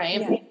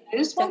 right? Yeah, I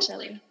just want to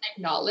definitely. like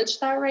acknowledge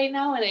that right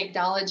now, and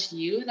acknowledge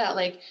you that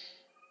like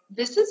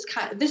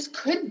this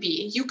could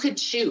be, you could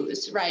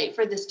choose, right,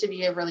 for this to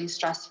be a really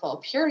stressful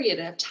period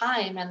of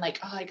time, and like,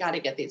 oh, I got to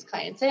get these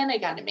clients in, I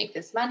got to make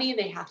this money,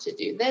 they have to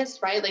do this,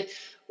 right? Like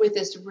with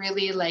this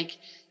really like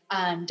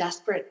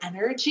desperate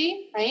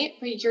energy, right?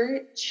 But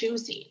you're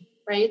choosing,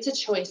 right? It's a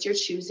choice. You're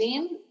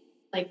choosing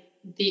like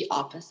the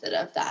opposite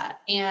of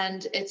that.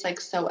 And it's like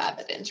so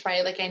evident,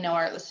 right? Like I know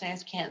our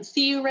listeners can't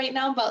see you right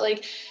now, but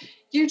like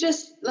you're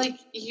just like,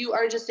 you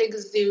are just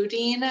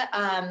exuding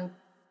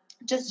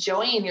just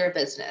joy in your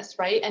business,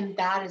 right? And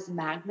that is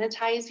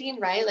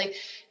magnetizing, right? Like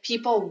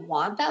people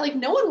want that. Like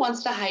no one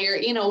wants to hire,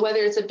 you know,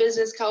 whether it's a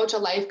business coach, a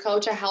life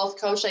coach, a health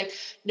coach, like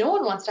no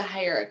one wants to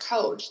hire a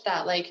coach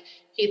that like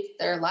hates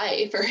their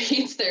life or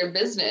hates their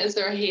business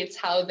or hates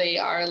how they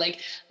are like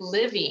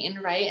living,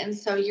 right? And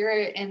so you're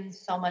in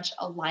so much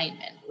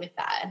alignment with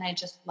that. And I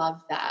just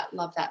love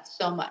that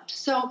so much.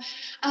 So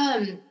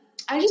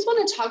I just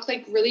want to talk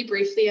like really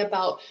briefly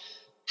about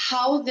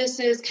how this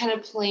is kind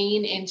of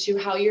playing into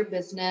how your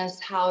business,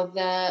 how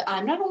the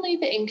not only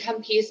the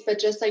income piece, but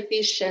just like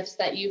these shifts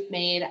that you've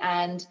made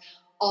and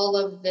all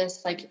of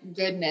this like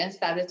goodness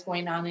that is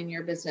going on in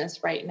your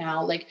business right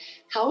now. Like,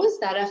 how is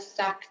that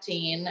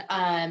affecting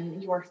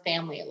your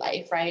family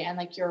life, right? And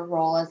like your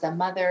role as a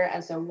mother,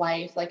 as a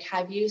wife? Like,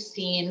 have you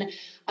seen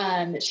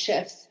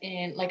shifts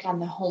in like on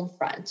the home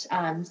front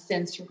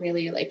since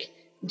really like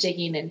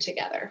digging in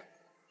together?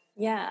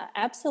 Yeah,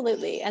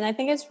 absolutely. And I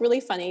think it's really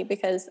funny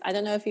because I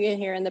don't know if you can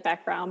hear in the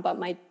background, but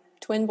my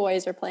twin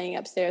boys are playing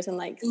upstairs and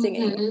like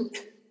singing.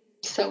 Mm-hmm.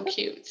 So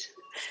cute.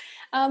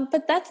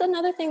 But that's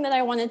another thing that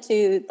I wanted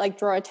to like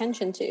draw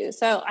attention to.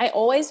 So I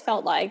always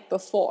felt like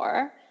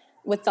before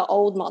with the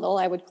old model,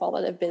 I would call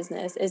it a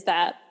business, is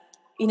that,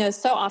 you know,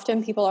 so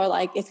often people are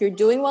like, if you're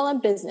doing well in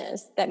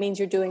business, that means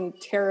you're doing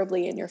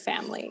terribly in your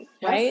family,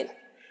 right?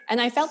 And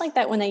I felt like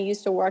that when I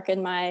used to work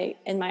in my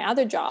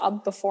other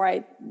job before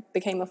I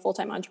became a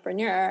full-time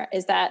entrepreneur,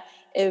 is that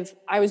if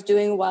I was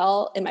doing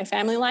well in my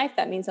family life,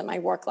 that means that my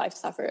work life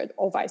suffered,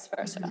 or vice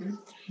versa.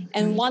 Mm-hmm.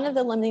 And one of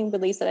the limiting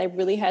beliefs that I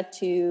really had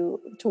to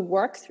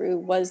work through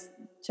was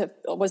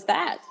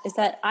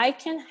that I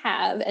can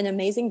have an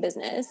amazing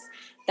business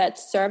that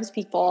serves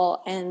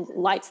people and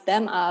lights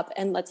them up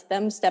and lets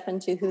them step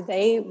into who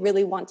they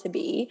really want to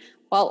be,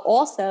 while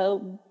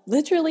also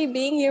literally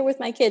being here with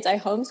my kids. I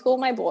homeschool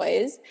my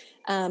boys.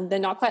 They're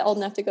not quite old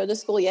enough to go to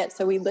school yet.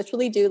 So we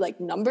literally do like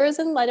numbers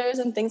and letters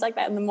and things like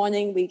that in the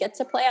morning. We get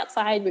to play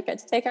outside. We get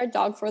to take our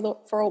dog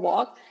for a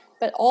walk.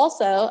 But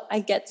also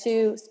I get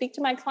to speak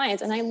to my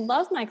clients, and I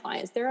love my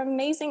clients. They're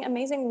amazing,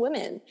 amazing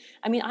women.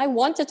 I mean, I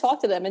want to talk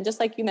to them. And just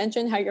like you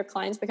mentioned how your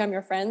clients become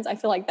your friends, I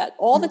feel like that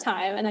all the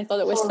time. And I thought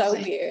it was so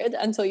weird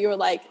until you were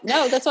like,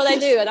 no, that's what I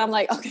do. And I'm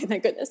like, okay,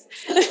 thank goodness.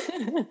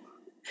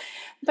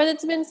 But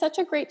it's been such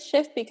a great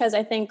shift because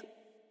I think,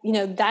 you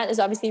know, that is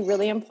obviously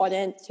really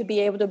important to be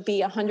able to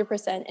be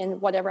 100%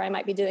 in whatever I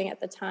might be doing at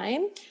the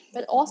time.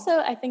 But also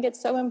I think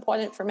it's so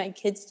important for my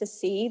kids to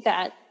see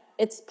that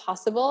it's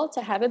possible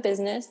to have a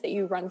business that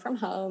you run from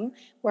home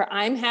where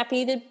I'm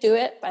happy to do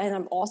it, and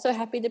I'm also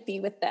happy to be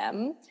with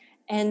them.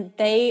 And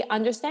they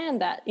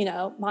understand that, you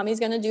know, mommy's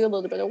going to do a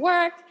little bit of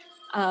work,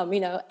 you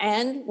know,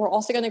 and we're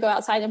also going to go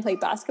outside and play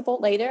basketball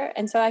later.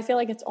 And so I feel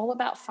like it's all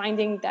about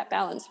finding that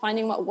balance,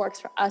 finding what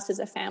works for us as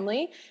a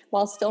family,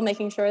 while still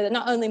making sure that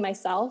not only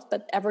myself,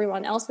 but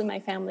everyone else in my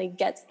family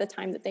gets the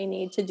time that they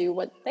need to do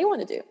what they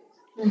want to do.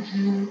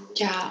 Mm-hmm.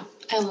 Yeah,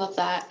 I love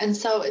that. And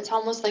so it's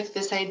almost like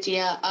this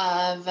idea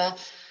of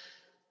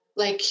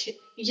like,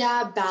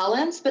 yeah,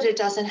 balance, but it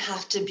doesn't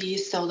have to be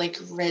so like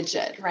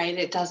rigid, right?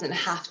 It doesn't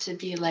have to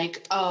be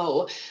like,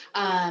 oh,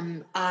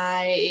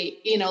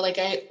 you know, like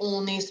I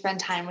only spend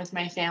time with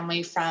my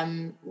family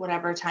from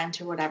whatever time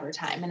to whatever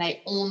time, and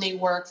I only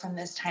work from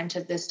this time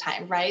to this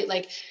time, right?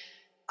 Like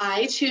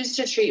I choose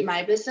to treat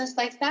my business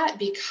like that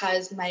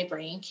because my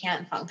brain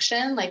can't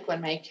function like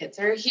when my kids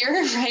are here,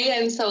 right?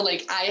 And so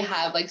like I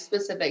have like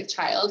specific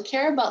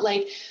childcare, but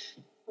like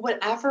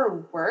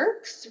whatever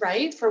works,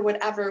 right? For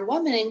whatever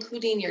woman,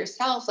 including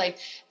yourself, like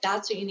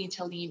that's what you need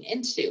to lean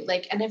into.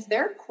 Like, and if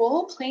they're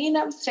cool playing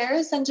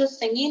upstairs and just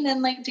singing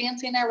and like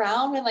dancing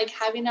around and like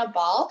having a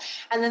ball,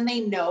 and then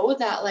they know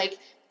that like,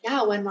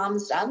 yeah, when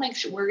mom's done, like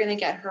we're going to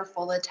get her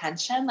full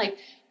attention. Like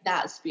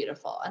that's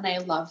beautiful. And I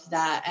love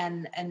that.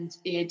 And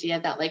the idea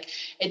that like,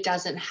 it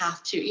doesn't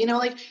have to, you know,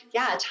 like,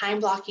 yeah, time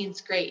blocking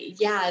is great.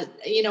 Yeah.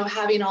 You know,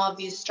 having all of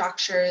these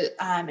structures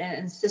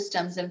and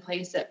systems in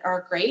place that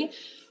are great.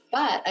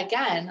 But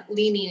again,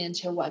 leaning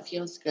into what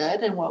feels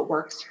good and what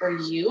works for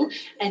you,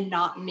 and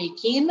not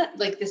making,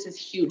 like, this is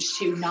huge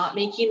too, not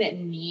making it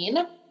mean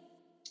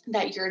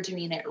that you're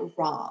doing it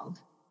wrong.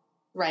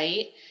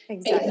 right?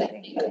 Exactly. And I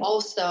think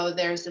also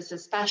there's this,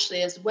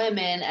 especially as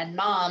women and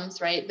moms,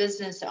 right?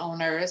 Business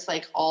owners,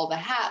 like all the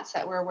hats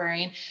that we're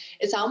wearing,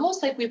 it's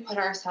almost like we put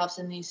ourselves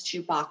in these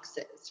two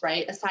boxes,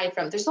 right? Aside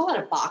from, there's a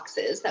lot of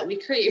boxes that we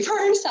create for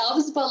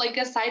ourselves, but like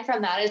aside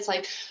from that, it's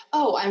like,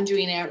 oh, I'm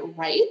doing it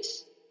right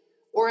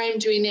or I'm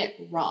doing it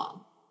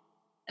wrong.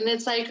 And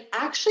it's like,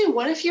 actually,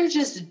 what if you're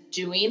just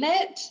doing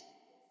it,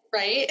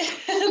 right?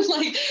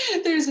 Like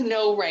there's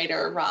no right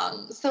or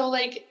wrong. So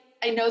like,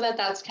 I know that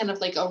that's kind of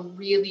like a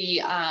really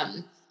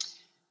kind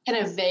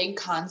of vague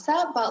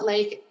concept, but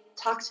like,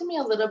 talk to me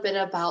a little bit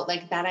about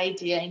like that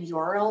idea in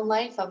your own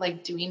life of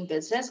like doing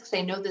business. Cause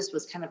I know this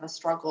was kind of a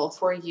struggle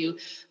for you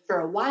for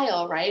a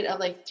while, right? Of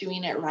like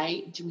doing it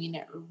right, doing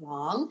it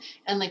wrong.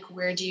 And like,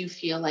 where do you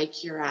feel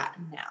like you're at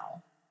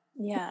now?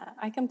 Yeah,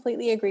 I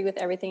completely agree with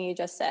everything you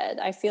just said.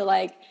 I feel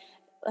like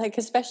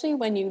especially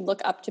when you look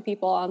up to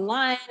people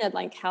online and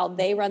like how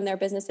they run their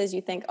businesses,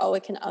 you think, oh,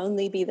 it can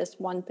only be this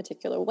one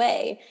particular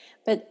way.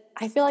 But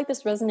I feel like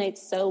this resonates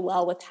so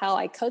well with how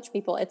I coach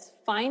people. It's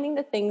finding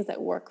the things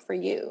that work for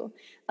you.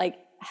 Like,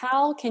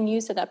 how can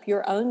you set up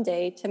your own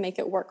day to make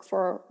it work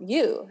for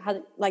you?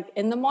 How, like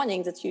in the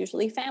mornings, it's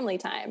usually family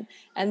time.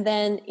 And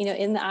then,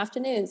 in the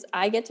afternoons,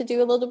 I get to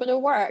do a little bit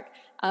of work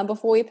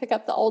before we pick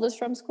up the oldest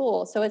from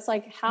school. So it's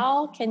like,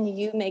 how can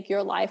you make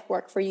your life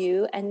work for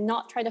you and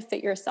not try to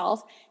fit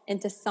yourself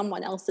into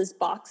someone else's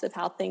box of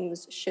how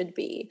things should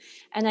be?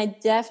 And I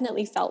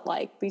definitely felt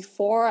like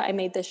before I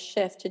made this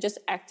shift to just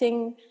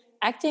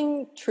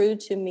acting true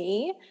to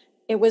me,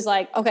 it was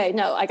like, okay,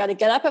 no, I got to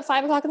get up at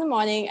 5 o'clock in the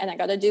morning and I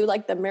got to do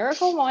like the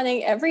miracle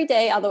morning every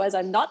day. Otherwise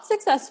I'm not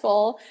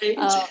successful.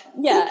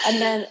 Yeah.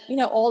 And then,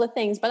 all the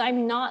things, but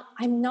I'm not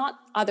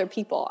other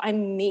people.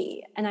 I'm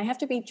me. And I have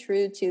to be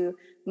true to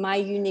my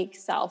unique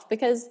self,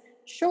 because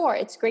sure,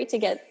 it's great to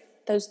get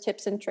those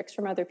tips and tricks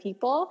from other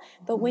people,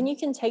 but when you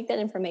can take that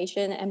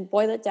information and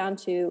boil it down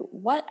to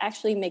what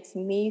actually makes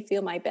me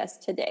feel my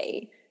best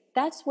today,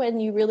 that's when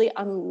you really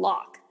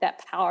unlock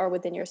that power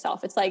within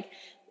yourself. It's like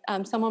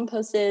someone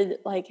posted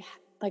like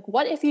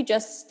what if you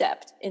just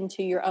stepped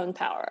into your own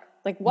power?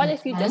 Like, what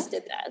if you just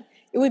did that?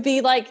 It would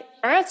be like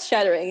earth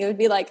shattering. It would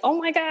be like, oh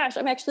my gosh,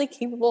 I'm actually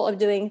capable of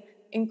doing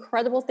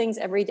incredible things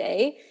every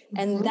day.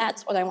 And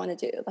that's what I want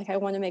to do. Like, I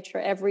want to make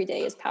sure every day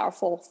is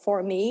powerful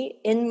for me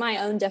in my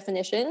own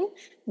definition,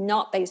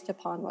 not based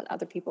upon what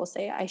other people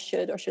say I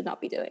should or should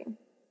not be doing.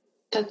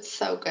 That's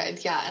so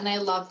good. Yeah. And I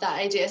love that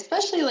idea,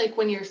 especially like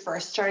when you're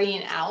first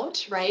starting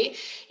out, right,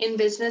 in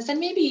business,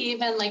 and maybe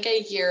even like a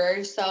year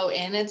or so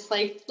in, it's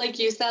like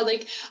you said,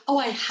 like, oh,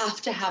 I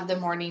have to have the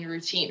morning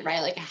routine,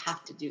 right? Like I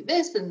have to do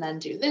this and then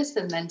do this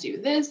and then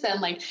do this. And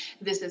like,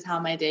 this is how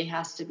my day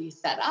has to be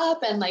set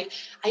up. And like,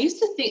 I used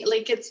to think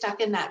like get stuck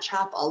in that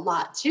trap a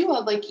lot too,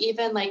 of like,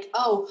 even like,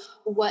 oh,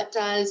 what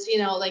does,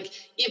 like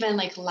even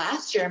like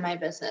last year in my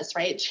business,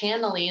 right?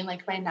 Channeling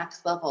like my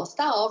next level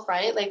self,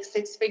 right? Like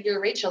 6-figure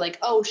Rachel, like,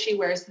 oh, she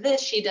wears this,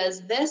 she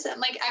does this.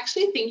 And like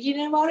actually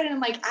thinking about it, and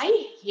I'm like,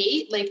 I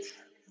hate like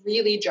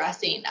really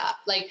dressing up.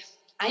 Like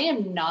I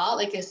am not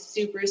like a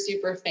super,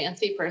 super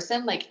fancy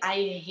person. Like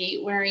I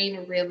hate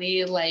wearing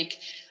really like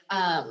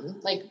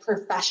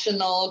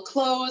professional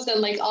clothes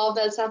and like all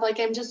that stuff. Like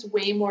I'm just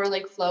way more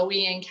like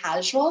flowy and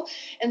casual.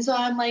 And so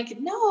I'm like,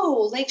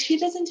 no, like she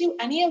doesn't do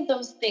any of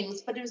those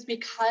things. But it was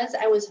because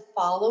I was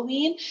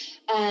following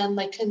and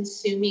like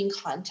consuming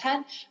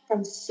content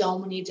from so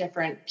many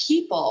different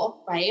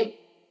people, right?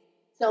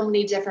 So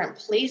many different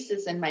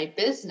places in my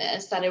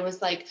business that it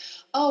was like,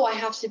 oh, I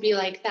have to be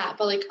like that.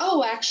 But like,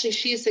 oh, actually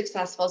she's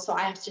successful, so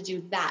I have to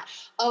do that.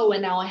 Oh,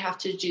 and now I have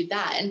to do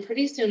that. And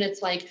pretty soon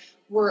it's like,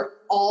 we're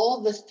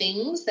all the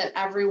things that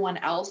everyone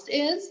else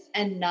is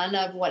and none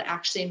of what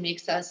actually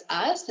makes us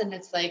us. And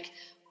it's like,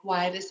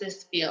 why does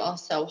this feel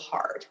so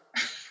hard?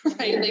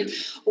 Right? Like,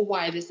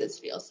 why does this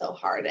feel so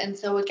hard? And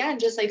so again,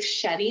 just like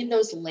shedding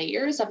those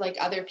layers of like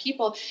other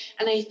people.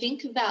 And I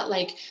think that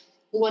like,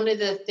 one of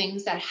the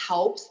things that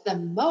helps the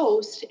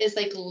most is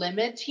like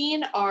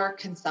limiting our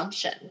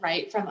consumption,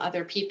 right, from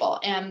other people.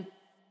 And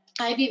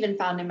I've even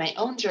found in my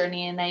own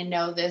journey, and I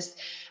know this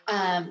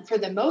for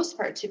the most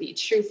part to be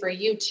true for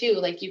you too.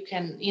 Like you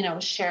can,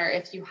 share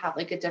if you have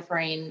like a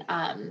differing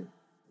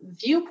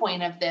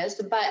viewpoint of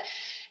this, but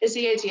is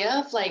the idea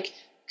of like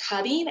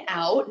cutting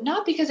out,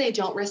 not because I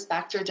don't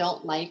respect or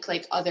don't like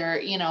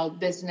other,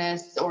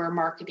 business or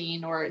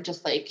marketing or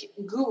just like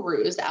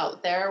gurus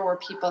out there or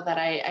people that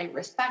I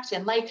respect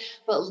and like,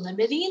 but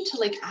limiting to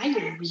like,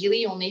 I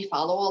really only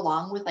follow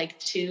along with like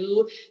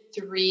 2,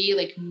 3,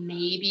 like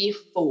maybe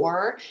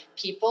 4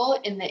 people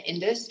in the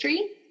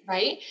industry.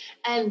 Right.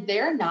 And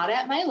they're not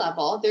at my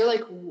level. They're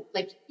like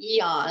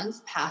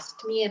eons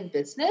past me in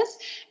business.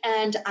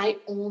 And I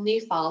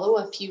only follow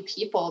a few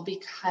people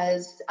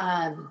because,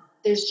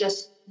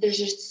 there's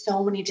just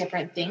so many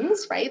different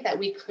things, right? That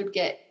we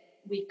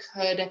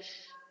could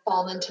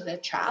fall into the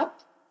trap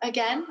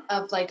again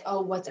of like,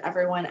 oh, what's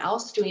everyone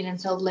else doing?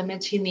 And so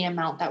limiting the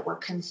amount that we're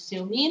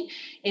consuming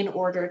in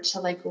order to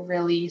like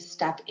really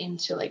step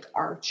into like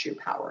our true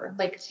power.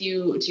 Like, do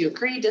you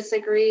agree,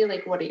 disagree?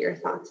 Like, what are your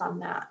thoughts on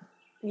that?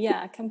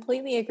 Yeah,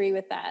 completely agree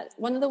with that.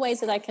 One of the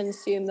ways that I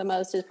consume the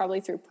most is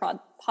probably through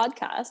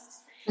podcasts.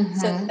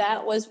 So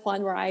that was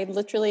one where I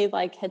literally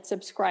like had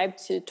subscribed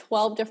to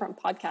 12 different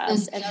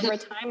podcasts. And over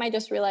time, I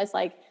just realized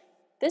like,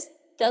 this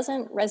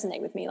doesn't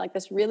resonate with me. Like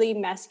this really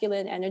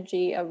masculine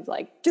energy of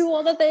like, do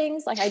all the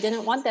things. Like I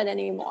didn't want that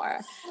anymore.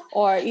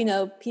 Or, you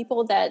know,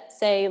 people that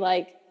say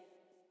like,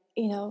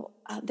 you know,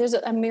 there's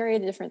a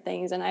myriad of different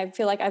things. And I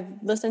feel like I've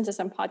listened to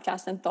some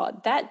podcasts and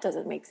thought that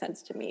doesn't make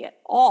sense to me at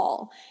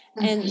all.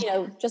 And, you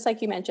know, just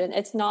like you mentioned,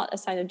 it's not a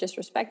sign of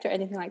disrespect or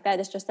anything like that.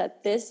 It's just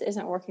that this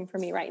isn't working for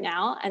me right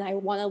now. And I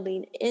want to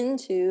lean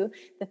into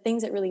the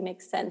things that really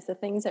make sense, the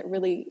things that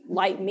really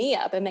light me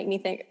up and make me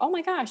think, oh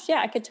my gosh,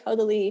 yeah, I could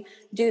totally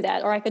do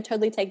that. Or I could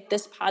totally take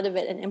this part of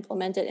it and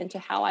implement it into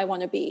how I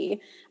want to be,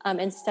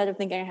 instead of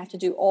thinking I have to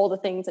do all the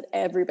things that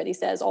everybody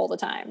says all the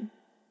time.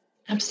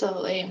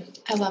 Absolutely.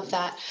 I love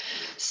that.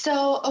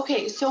 So,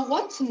 okay. So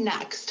what's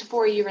next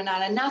for you,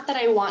 Renata? Not that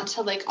I want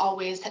to like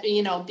always,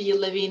 you know, be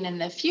living in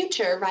the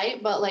future,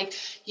 right? But like,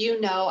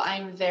 you know,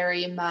 I'm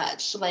very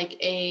much like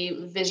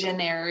a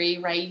visionary,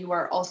 right? You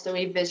are also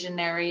a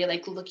visionary,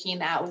 like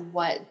looking at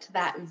what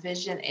that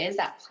vision is,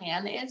 that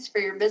plan is for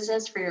your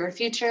business, for your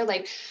future,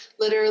 like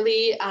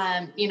literally,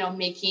 you know,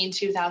 making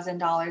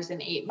 $2,000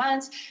 in 8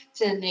 months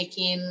to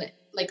making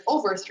like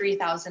over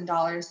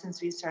 $3,000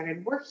 since we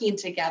started working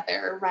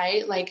together,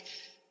 right? Like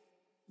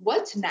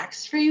what's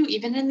next for you,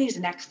 even in these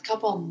next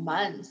couple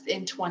months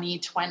in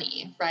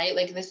 2020, right?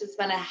 Like this has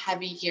been a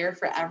heavy year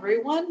for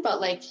everyone,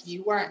 but like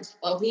you aren't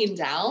slowing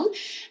down.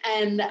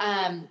 And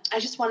I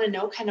just want to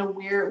know kind of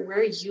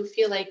where you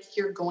feel like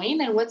you're going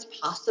and what's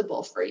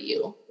possible for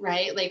you,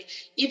 right? Like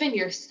even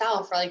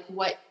yourself, or like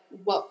what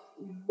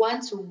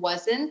once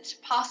wasn't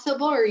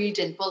possible or you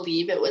didn't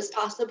believe it was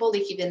possible,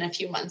 like even a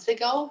few months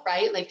ago,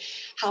 right? Like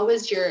how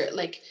is your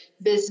like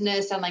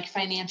business and like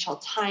financial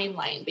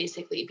timeline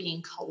basically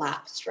being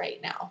collapsed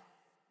right now?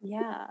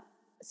 Yeah.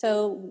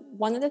 So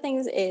one of the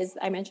things is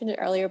I mentioned it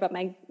earlier, but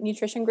my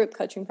nutrition group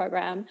coaching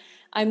program,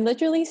 I'm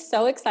literally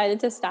so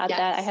excited to start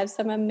that. I Yes. have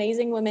some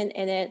amazing women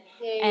in it,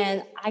 and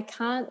Yay. I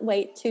can't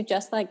wait to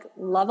just like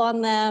love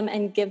on them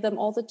and give them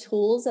all the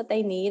tools that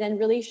they need and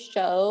really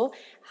show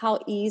how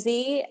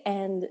easy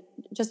and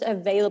just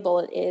available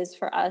it is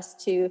for us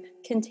to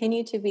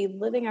continue to be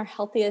living our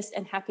healthiest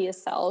and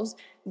happiest selves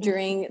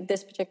during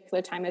this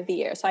particular time of the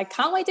year. So I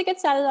can't wait to get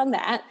started on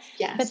that.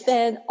 But Yes.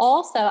 then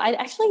also, I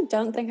actually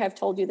don't think I've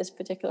told you this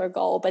particular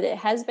goal, but it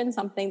has been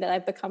something that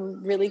I've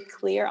become really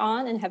clear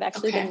on and have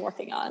actually been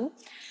working on.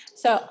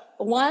 So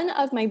one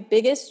of my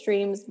biggest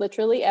dreams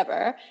literally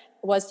ever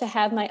was to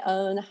have my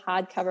own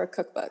hardcover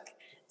cookbook.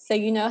 So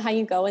you know how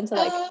you go into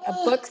like a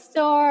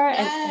bookstore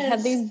and they have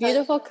Yes. these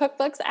beautiful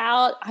cookbooks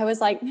out? I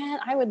was like, man,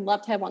 I would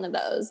love to have one of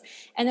those.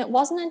 And it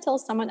wasn't until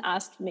someone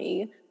asked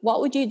me, what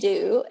would you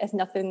do if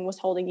nothing was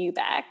holding you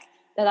back,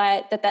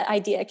 that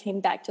idea came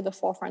back to the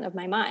forefront of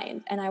my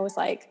mind. And I was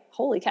like,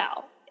 holy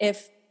cow,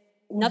 if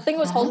nothing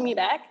was holding me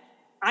back,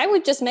 I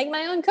would just make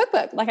my own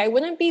cookbook. Like I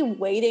wouldn't be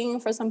waiting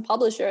for some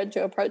publisher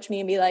to approach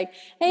me and be like,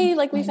 hey,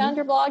 like we found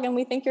your blog and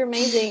we think you're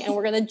amazing and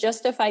we're going to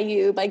justify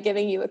you by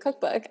giving you a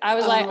cookbook. I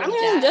was like, I'm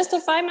going to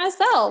justify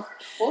myself.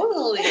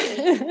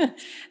 Totally.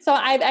 So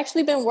I've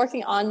actually been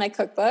working on my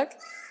cookbook.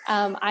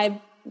 I've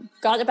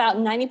got about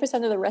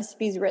 90% of the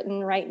recipes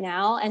written right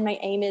now. And my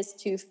aim is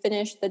to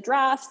finish the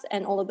drafts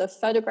and all of the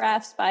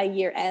photographs by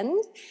year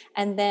end,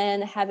 and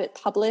then have it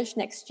published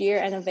next year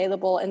and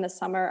available in the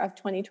summer of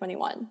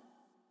 2021.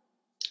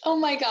 Oh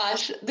my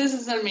gosh, this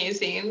is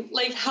amazing.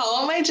 Like,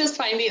 how am I just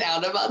finding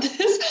out about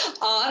this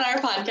on our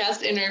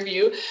podcast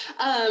interview?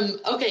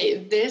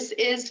 Okay, this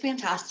is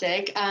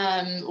fantastic.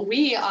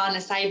 We, on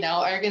a side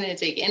note, are going to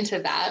dig into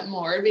that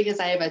more because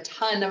I have a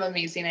ton of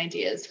amazing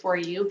ideas for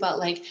you, but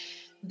like,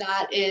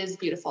 that is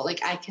beautiful. Like,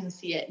 I can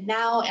see it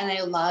now. And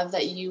I love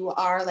that you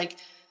are like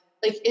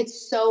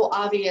it's so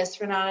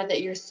obvious, Renata,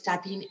 that you're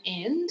stepping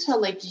into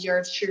like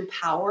your true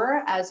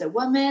power as a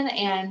woman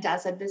and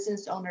as a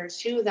business owner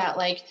too, that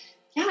like,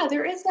 yeah,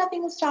 there is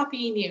nothing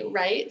stopping you,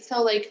 right?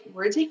 So like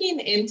we're digging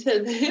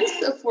into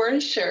this for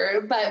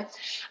sure. But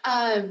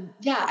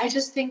yeah, I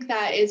just think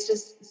that it's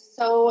just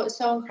so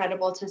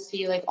incredible to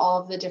see like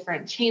all of the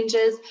different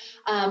changes.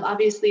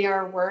 Obviously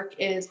our work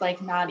is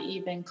like not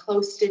even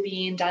close to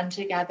being done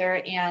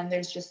together, and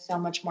there's just so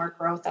much more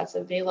growth that's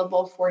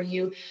available for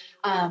you.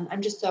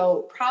 I'm just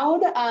so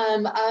proud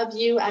of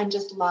you and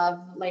just love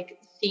like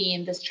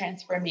seeing this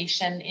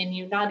transformation in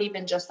you, not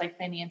even just like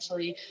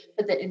financially,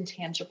 but the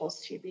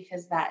intangibles too,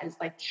 because that is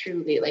like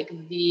truly like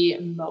the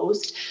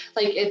most,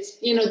 like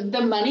it's, you know, the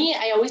money,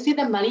 I always say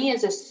the money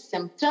is a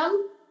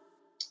symptom,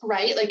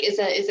 right? Like is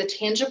a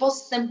tangible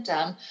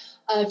symptom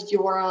of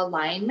your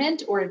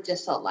alignment or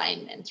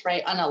disalignment,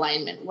 right?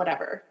 Unalignment,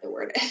 whatever the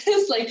word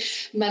is. Like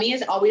money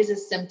is always a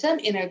symptom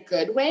in a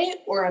good way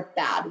or a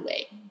bad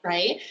way,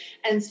 right?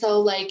 And so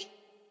like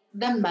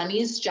the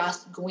money's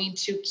just going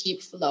to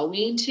keep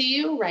flowing to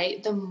you,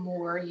 right? The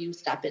more you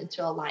step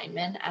into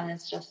alignment, and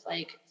it's just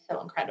like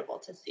so incredible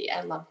to see. I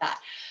love that.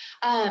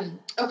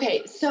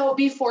 Okay. So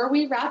before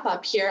we wrap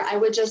up here, I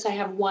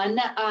have one,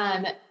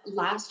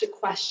 last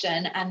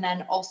question. And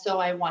then also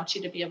I want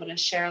you to be able to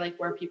share like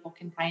where people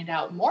can find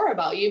out more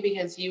about you,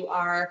 because you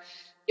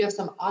have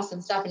some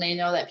awesome stuff. And I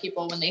know that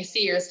people, when they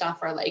see your stuff,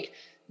 are like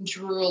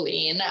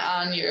drooling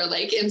on your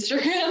like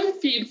Instagram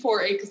feed,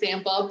 for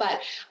example.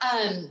 But,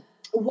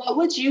 what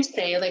would you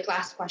say, like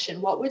last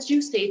question, what would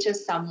you say to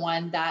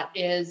someone that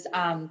is,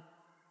 on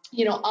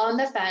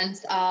the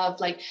fence of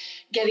like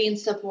getting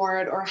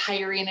support or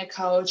hiring a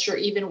coach or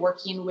even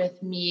working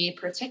with me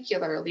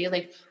particularly?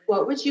 Like,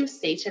 what would you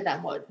say to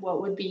them?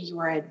 What would be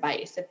your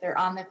advice if they're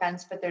on the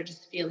fence, but they're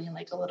just feeling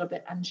like a little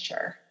bit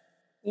unsure?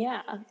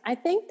 Yeah, I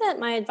think that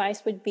my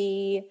advice would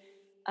be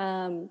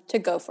to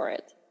go for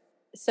it.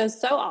 So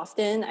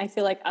often I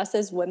feel like us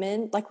as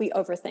women, like we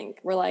overthink.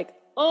 We're like,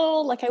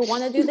 oh, like I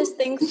want to do this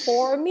thing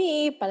for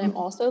me, but I'm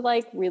also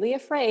like really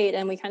afraid.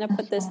 And we kind of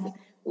put this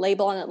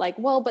label on it like,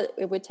 well, but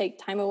it would take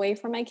time away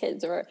from my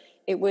kids, or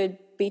it would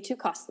be too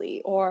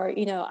costly, or,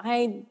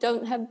 I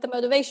don't have the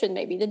motivation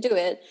maybe to do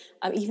it,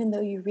 even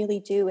though you really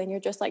do. And you're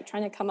just like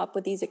trying to come up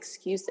with these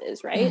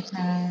excuses, right?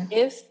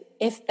 Mm-hmm.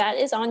 If that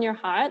is on your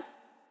heart,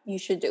 you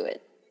should do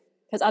it,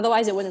 because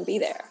otherwise it wouldn't be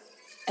there.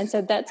 And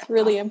so that's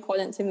really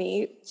important to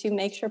me, to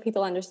make sure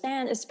people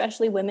understand,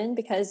 especially women,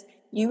 because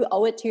you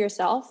owe it to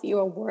yourself. You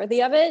are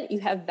worthy of it. You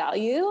have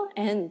value.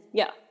 And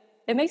yeah,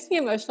 it makes me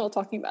emotional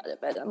talking about it,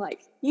 but I'm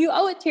like, you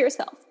owe it to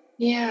yourself.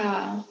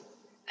 Yeah,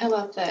 I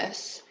love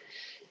this.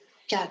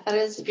 Yeah, that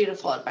is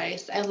beautiful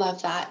advice. I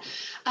love that.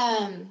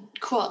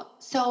 Cool.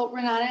 So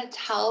Renata,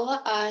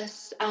 tell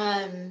us,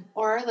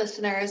 or our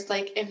listeners,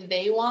 like if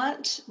they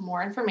want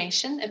more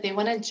information, if they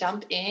want to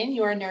jump in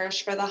your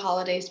Nourish for the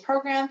Holidays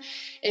program,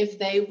 if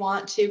they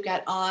want to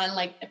get on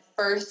like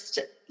first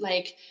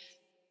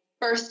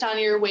on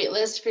your wait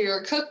list for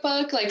your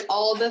cookbook, like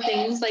all the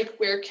things, like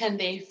where can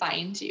they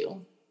find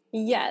you?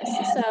 Yes.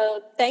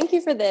 So thank you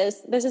for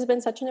this. This has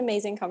been such an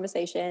amazing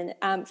conversation.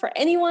 For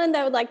anyone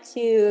that would like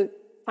to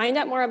find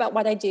out more about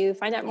what I do,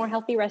 find out more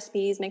healthy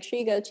recipes, make sure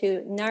you go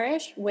to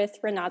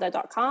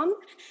nourishwithrenata.com.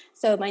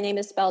 So my name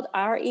is spelled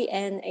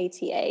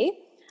Renata.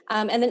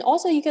 And then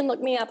also you can look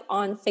me up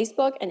on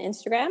Facebook and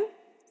Instagram.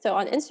 So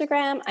on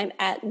Instagram, I'm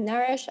at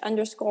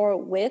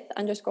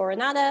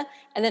nourish_with_Renata.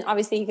 And then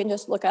obviously you can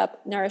just look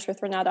up Nourish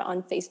with Renata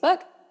on Facebook.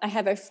 I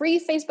have a free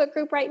Facebook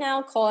group right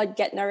now called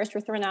Get Nourished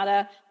with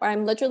Renata, where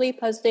I'm literally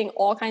posting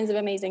all kinds of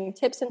amazing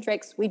tips and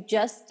tricks. We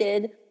just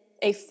did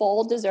a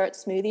fall dessert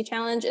smoothie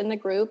challenge in the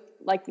group.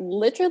 Like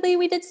literally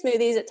we did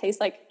smoothies. It tastes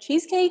like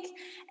cheesecake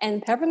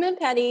and peppermint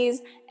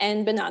patties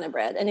and banana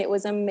bread. And it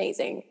was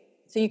amazing.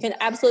 So you can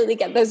absolutely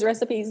get those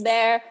recipes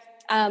there.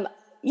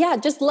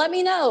 Just let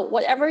me know.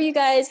 Whatever you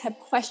guys have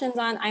questions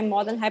on, I'm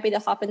more than happy to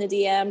hop in a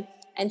DM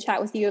and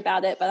chat with you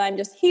about it. But I'm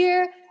just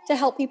here to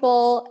help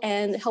people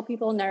and help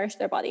people nourish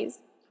their bodies.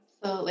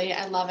 Absolutely.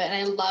 I love it. And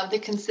I love the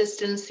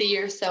consistency.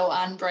 You're so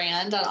on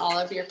brand on all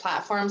of your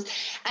platforms.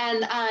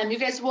 And you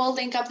guys will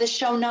link up the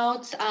show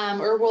notes,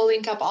 or we'll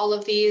link up all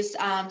of these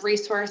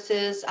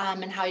resources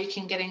and how you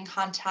can get in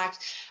contact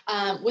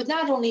with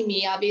not only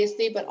me,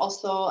 obviously, but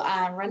also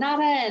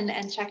Renata,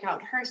 and check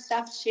out her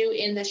stuff too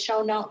in the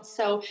show notes.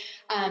 So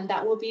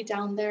that will be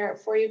down there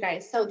for you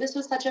guys. So this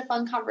was such a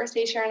fun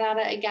conversation,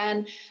 Renata.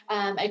 Again,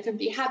 I couldn't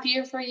be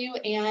happier for you.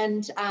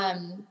 And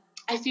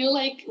I feel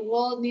like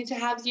we'll need to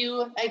have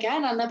you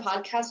again on the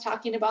podcast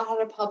talking about how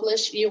to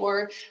publish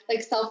your,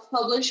 like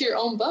self-publish your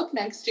own book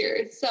next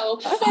year. So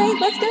okay,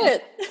 let's do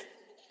it.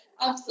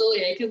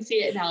 Absolutely. I can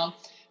see it now.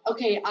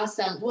 Okay,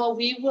 awesome. Well,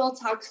 we will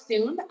talk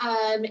soon.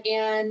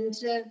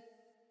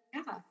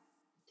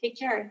 Take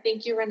care.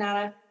 Thank you,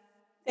 Renata.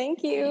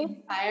 Thank you.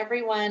 Bye,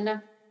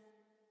 everyone.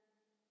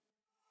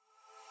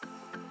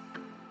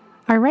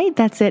 All right,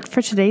 that's it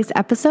for today's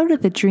episode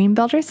of the Dream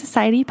Builder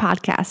Society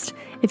podcast.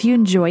 If you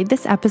enjoyed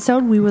this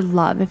episode, we would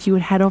love if you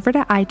would head over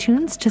to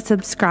iTunes to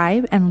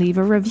subscribe and leave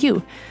a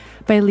review.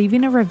 By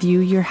leaving a review,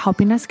 you're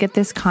helping us get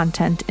this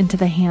content into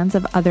the hands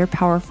of other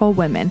powerful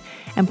women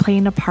and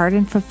playing a part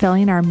in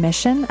fulfilling our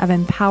mission of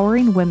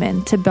empowering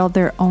women to build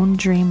their own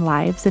dream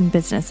lives and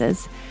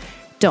businesses.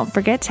 Don't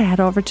forget to head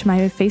over to my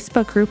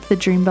Facebook group, the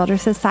Dream Builder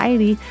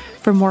Society,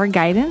 for more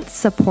guidance,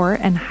 support,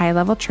 and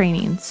high-level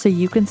training so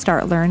you can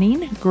start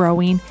learning,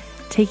 growing,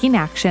 taking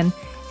action,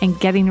 and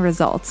getting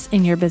results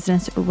in your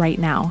business right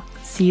now.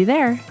 See you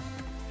there.